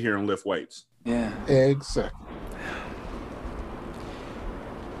 You stay here and lift weights. Yeah. Exactly.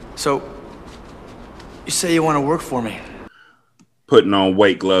 So, you say you want to work for me? Putting on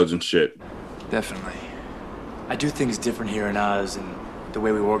weight gloves and shit. Definitely. I do things different here in Oz and the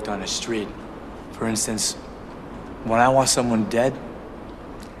way we worked on the street. For instance, when I want someone dead,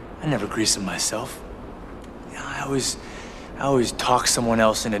 I never grease them myself. You know, I always talk someone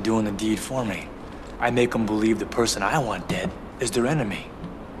else into doing the deed for me. I make them believe the person I want dead is their enemy.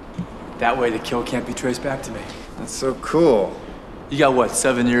 That way the kill can't be traced back to me. That's so cool. You got what,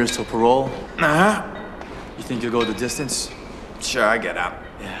 7 years till parole? Uh-huh. You think you'll go the distance? Sure, I get out.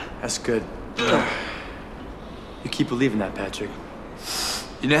 Yeah, that's good. You keep believing that, Patrick.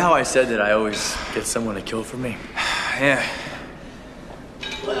 You know how I said that I always get someone to kill for me? Yeah.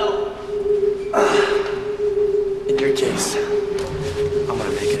 Well, in your case, I'm gonna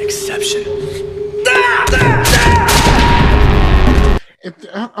make an exception.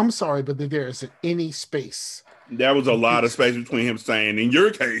 I'm sorry, but there isn't any space. There was a lot of space between him saying, in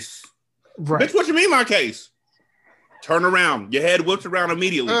your case. Right. Bitch, what you mean my case? Turn around. Your head whips around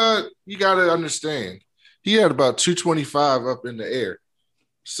immediately. You got to understand. He had about 225 up in the air.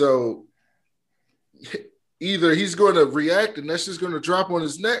 So either he's going to react and that's just going to drop on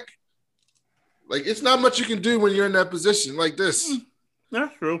his neck. Like, it's not much you can do when you're in that position like this.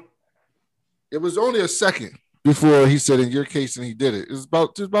 That's true. It was only a second before he said in your case and he did it. It was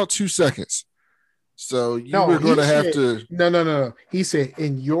about 2 seconds. So were going to have to. No. He said,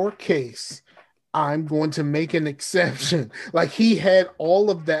 in your case, I'm going to make an exception. Like, he had all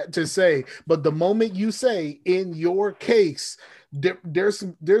of that to say. But the moment you say, in your case, there's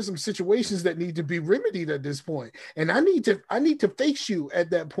some situations that need to be remedied at this point. And I need to face you at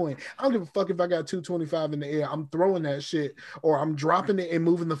that point. I don't give a fuck if I got 225 in the air. I'm throwing that shit or I'm dropping it and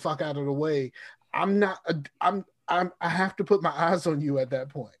moving the fuck out of the way. I have to put my eyes on you at that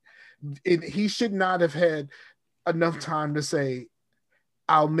point. He should not have had enough time to say,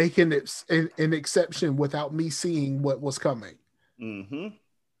 I'll make an exception without me seeing what was coming. Mm-hmm.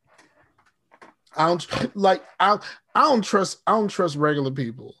 I don't trust regular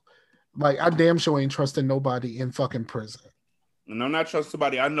people. Like, I damn sure ain't trusting nobody in fucking prison. And I'm not trusting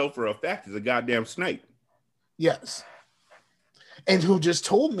somebody I know for a fact is a goddamn snake. Yes. And who just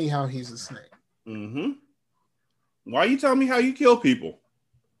told me how he's a snake. Mm-hmm. Why you telling me how you kill people?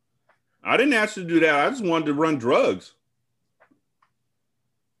 I didn't ask you to do that. I just wanted to run drugs.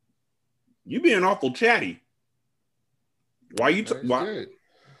 You being awful chatty. Why you? Why?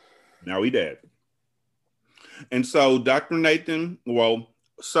 Now he dead. And so Dr. Nathan,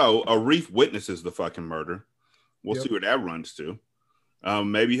 so Arif witnesses the fucking murder. We'll see where that runs to.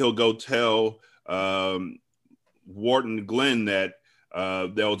 Maybe he'll go tell Wharton Glenn that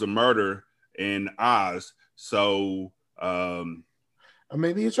there was a murder in Oz. So or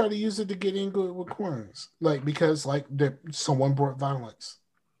maybe he tried to use it to get in good with Queens, because someone brought violence.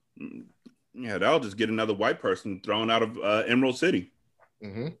 Yeah, that'll just get another white person thrown out of Emerald City.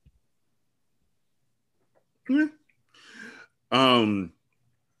 Mm-hmm. Yeah.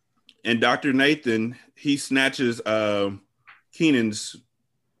 And Dr. Nathan, he snatches Keenan's.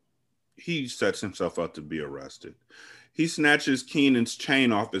 He sets himself up to be arrested. He snatches Keenan's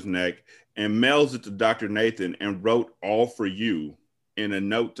chain off his neck and mails it to Dr. Nathan and wrote "all for you" in a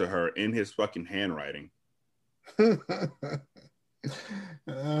note to her in his fucking handwriting. He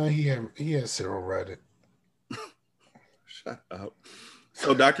had Cyril write it. Shut up.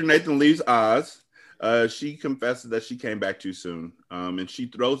 So Dr. Nathan leaves Oz. She confesses that she came back too soon, and she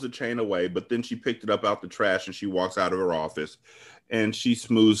throws the chain away, but then she picked it up out the trash and she walks out of her office and she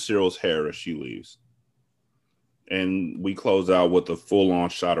smooths Cyril's hair as she leaves. And we close out with a full-on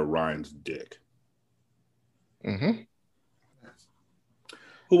shot of Ryan's dick. Mm-hmm.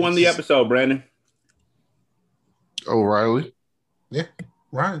 Who won the episode, Brandon? O'Reilly. Yeah,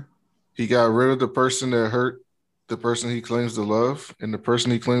 Ryan. He got rid of the person that hurt the person he claims to love, and the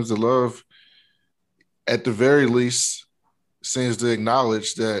person he claims to love, at the very least, seems to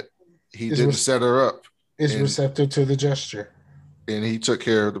acknowledge that he didn't set her up. Is receptive to the gesture. And he took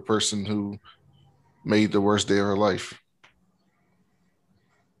care of the person who made the worst day of her life.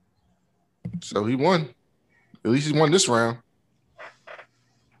 So he won. At least he won this round.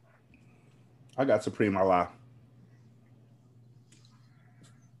 I got Supreme Allah.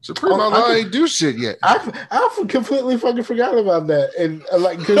 Supreme Allah ain't do shit yet. I completely fucking forgot about that. And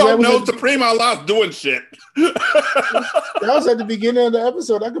Supreme Allah's doing shit. That was at the beginning of the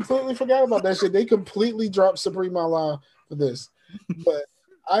episode. I completely forgot about that shit. They completely dropped Supreme Allah for this. But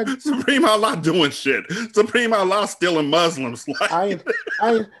Supreme Allah doing shit. Supreme Allah stealing Muslims.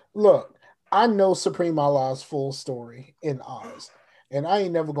 Look, I know Supreme Allah's full story in Oz, and I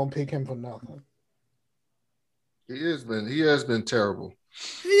ain't never gonna pick him for nothing. He has been terrible.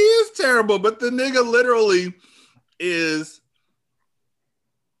 He is terrible, but the nigga literally is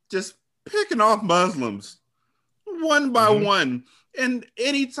just picking off Muslims one by one. And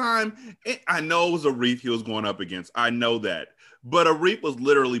anytime, I know it was Arif he was going up against. I know that. But Arif was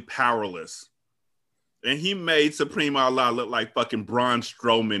literally powerless. And he made Supreme Allah look like fucking Braun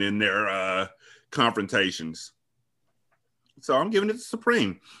Strowman in their confrontations. So I'm giving it to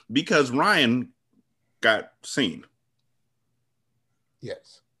Supreme because Ryan got seen.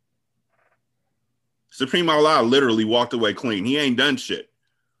 Yes. Supreme Allah literally walked away clean. He ain't done shit.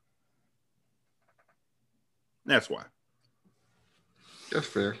 That's why. That's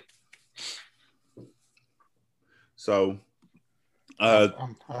fair. So,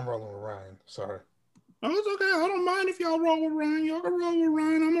 I'm rolling with Ryan. Sorry. Oh, it's okay. I don't mind if y'all roll with Ryan. Y'all can roll with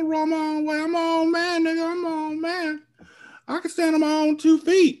Ryan. I'm gonna roll my own way. I'm my own man, nigga. I'm my own man. I can stand on my own 2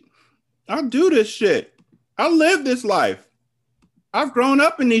 feet. I do this shit. I live this life. I've grown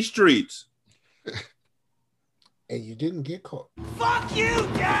up in these streets. And you didn't get caught. Fuck you,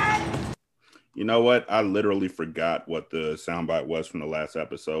 Dad! You know what? I literally forgot what the soundbite was from the last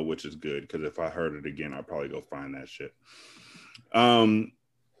episode, which is good because if I heard it again, I'd probably go find that shit.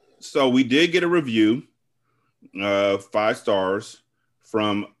 So we did get a review, 5 stars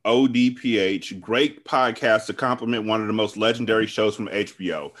from ODPH. Great podcast to compliment one of the most legendary shows from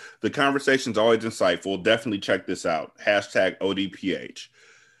HBO. The conversation's always insightful. Definitely check this out. Hashtag ODPH.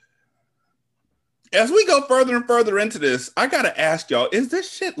 As we go further and further into this, I got to ask y'all, is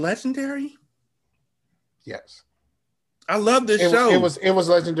this shit legendary? Yes. I love this show. It was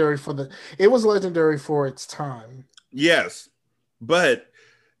legendary for its time. Yes. But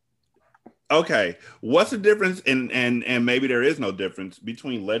okay, what's the difference and maybe there is no difference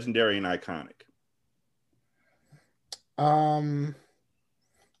between legendary and iconic?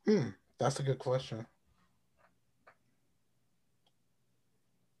 That's a good question.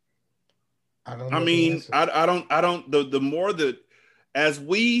 I don't know. I don't the more that as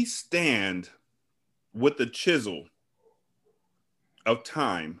we stand with the chisel of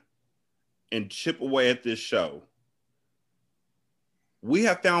time and chip away at this show, we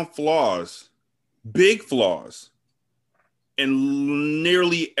have found flaws, big flaws, in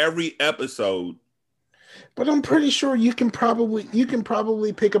nearly every episode. But I'm pretty sure you can probably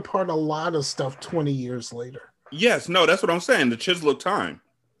pick apart a lot of stuff 20 years later. Yes, no, that's what I'm saying. The chisel of time.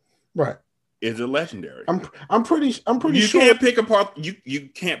 Right. is it legendary? I'm pretty you sure. Can't pick apart you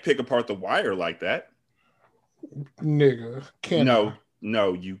can't pick apart The Wire like that. Nigga,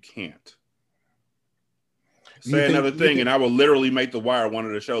 no, you can't. Say another thing, and I will literally make The Wire one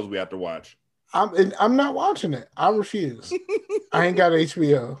of the shows we have to watch. I'm not watching it. I refuse. I ain't got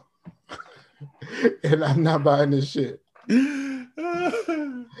HBO, and I'm not buying this shit.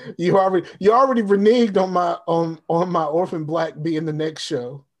 You already reneged on my Orphan Black being the next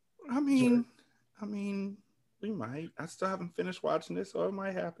show. I mean, we might. I still haven't finished watching it, so it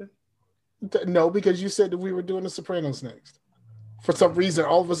might happen. No, because you said that we were doing The Sopranos next. For some reason,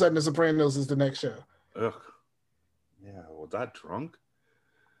 all of a sudden, The Sopranos is the next show. Ugh. Yeah, was I drunk?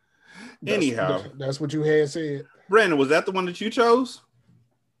 Anyhow, that's what you had said. Brandon, was that the one that you chose?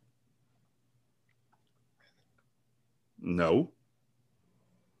 No.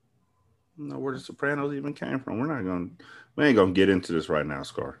 No, where The Sopranos even came from. We ain't gonna get into this right now,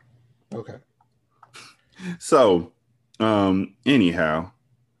 Scar. Okay. So, anyhow,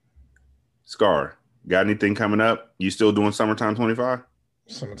 Scar, got anything coming up? You still doing Summertime 25?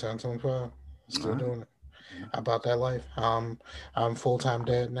 Summertime 25. Still doing it. How about that life? I'm full-time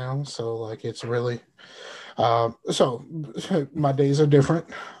dad now, so like it's really so my days are different.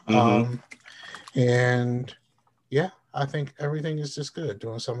 And yeah, I think everything is just good.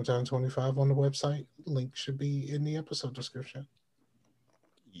 Doing Summertime 25 on the website. Link should be in the episode description.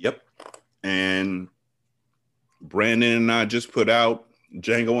 Yep. And Brandon and I just put out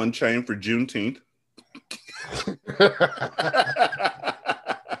Django Unchained for Juneteenth.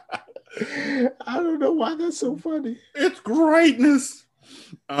 I don't know why that's so funny. It's greatness.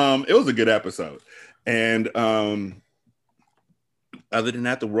 It was a good episode. And other than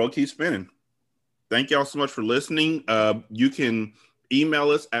that, the world keeps spinning. Thank y'all so much for listening. You can email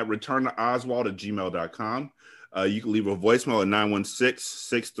us at returntooswald@gmail.com. You can leave a voicemail at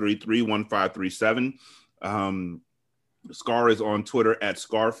 916-633-1537. Scar is on Twitter at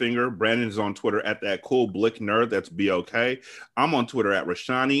Scarfinger. Brandon is on Twitter at that cool blick nerd. That's BOK. I'm on Twitter at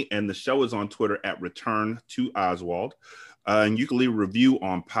Rashani, and the show is on Twitter at Return to Oswald. And you can leave a review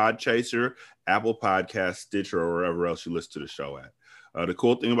on Podchaser, Apple Podcasts, Stitcher, or wherever else you listen to the show at. The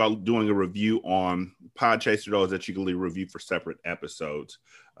cool thing about doing a review on Podchaser, though, is that you can leave a review for separate episodes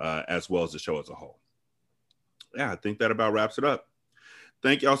as well as the show as a whole. Yeah, I think that about wraps it up.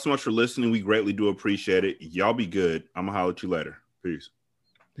 Thank y'all so much for listening. We greatly do appreciate it. Y'all be good. I'm going to holler at you later. Peace.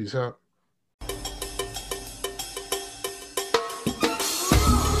 Peace out.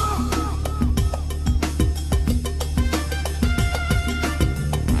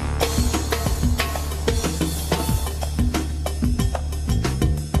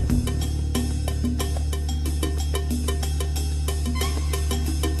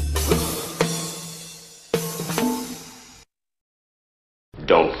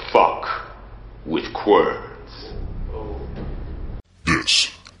 Don't fuck with Quirds.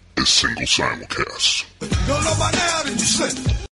 This is Single Simulcast. Don't know by now that you said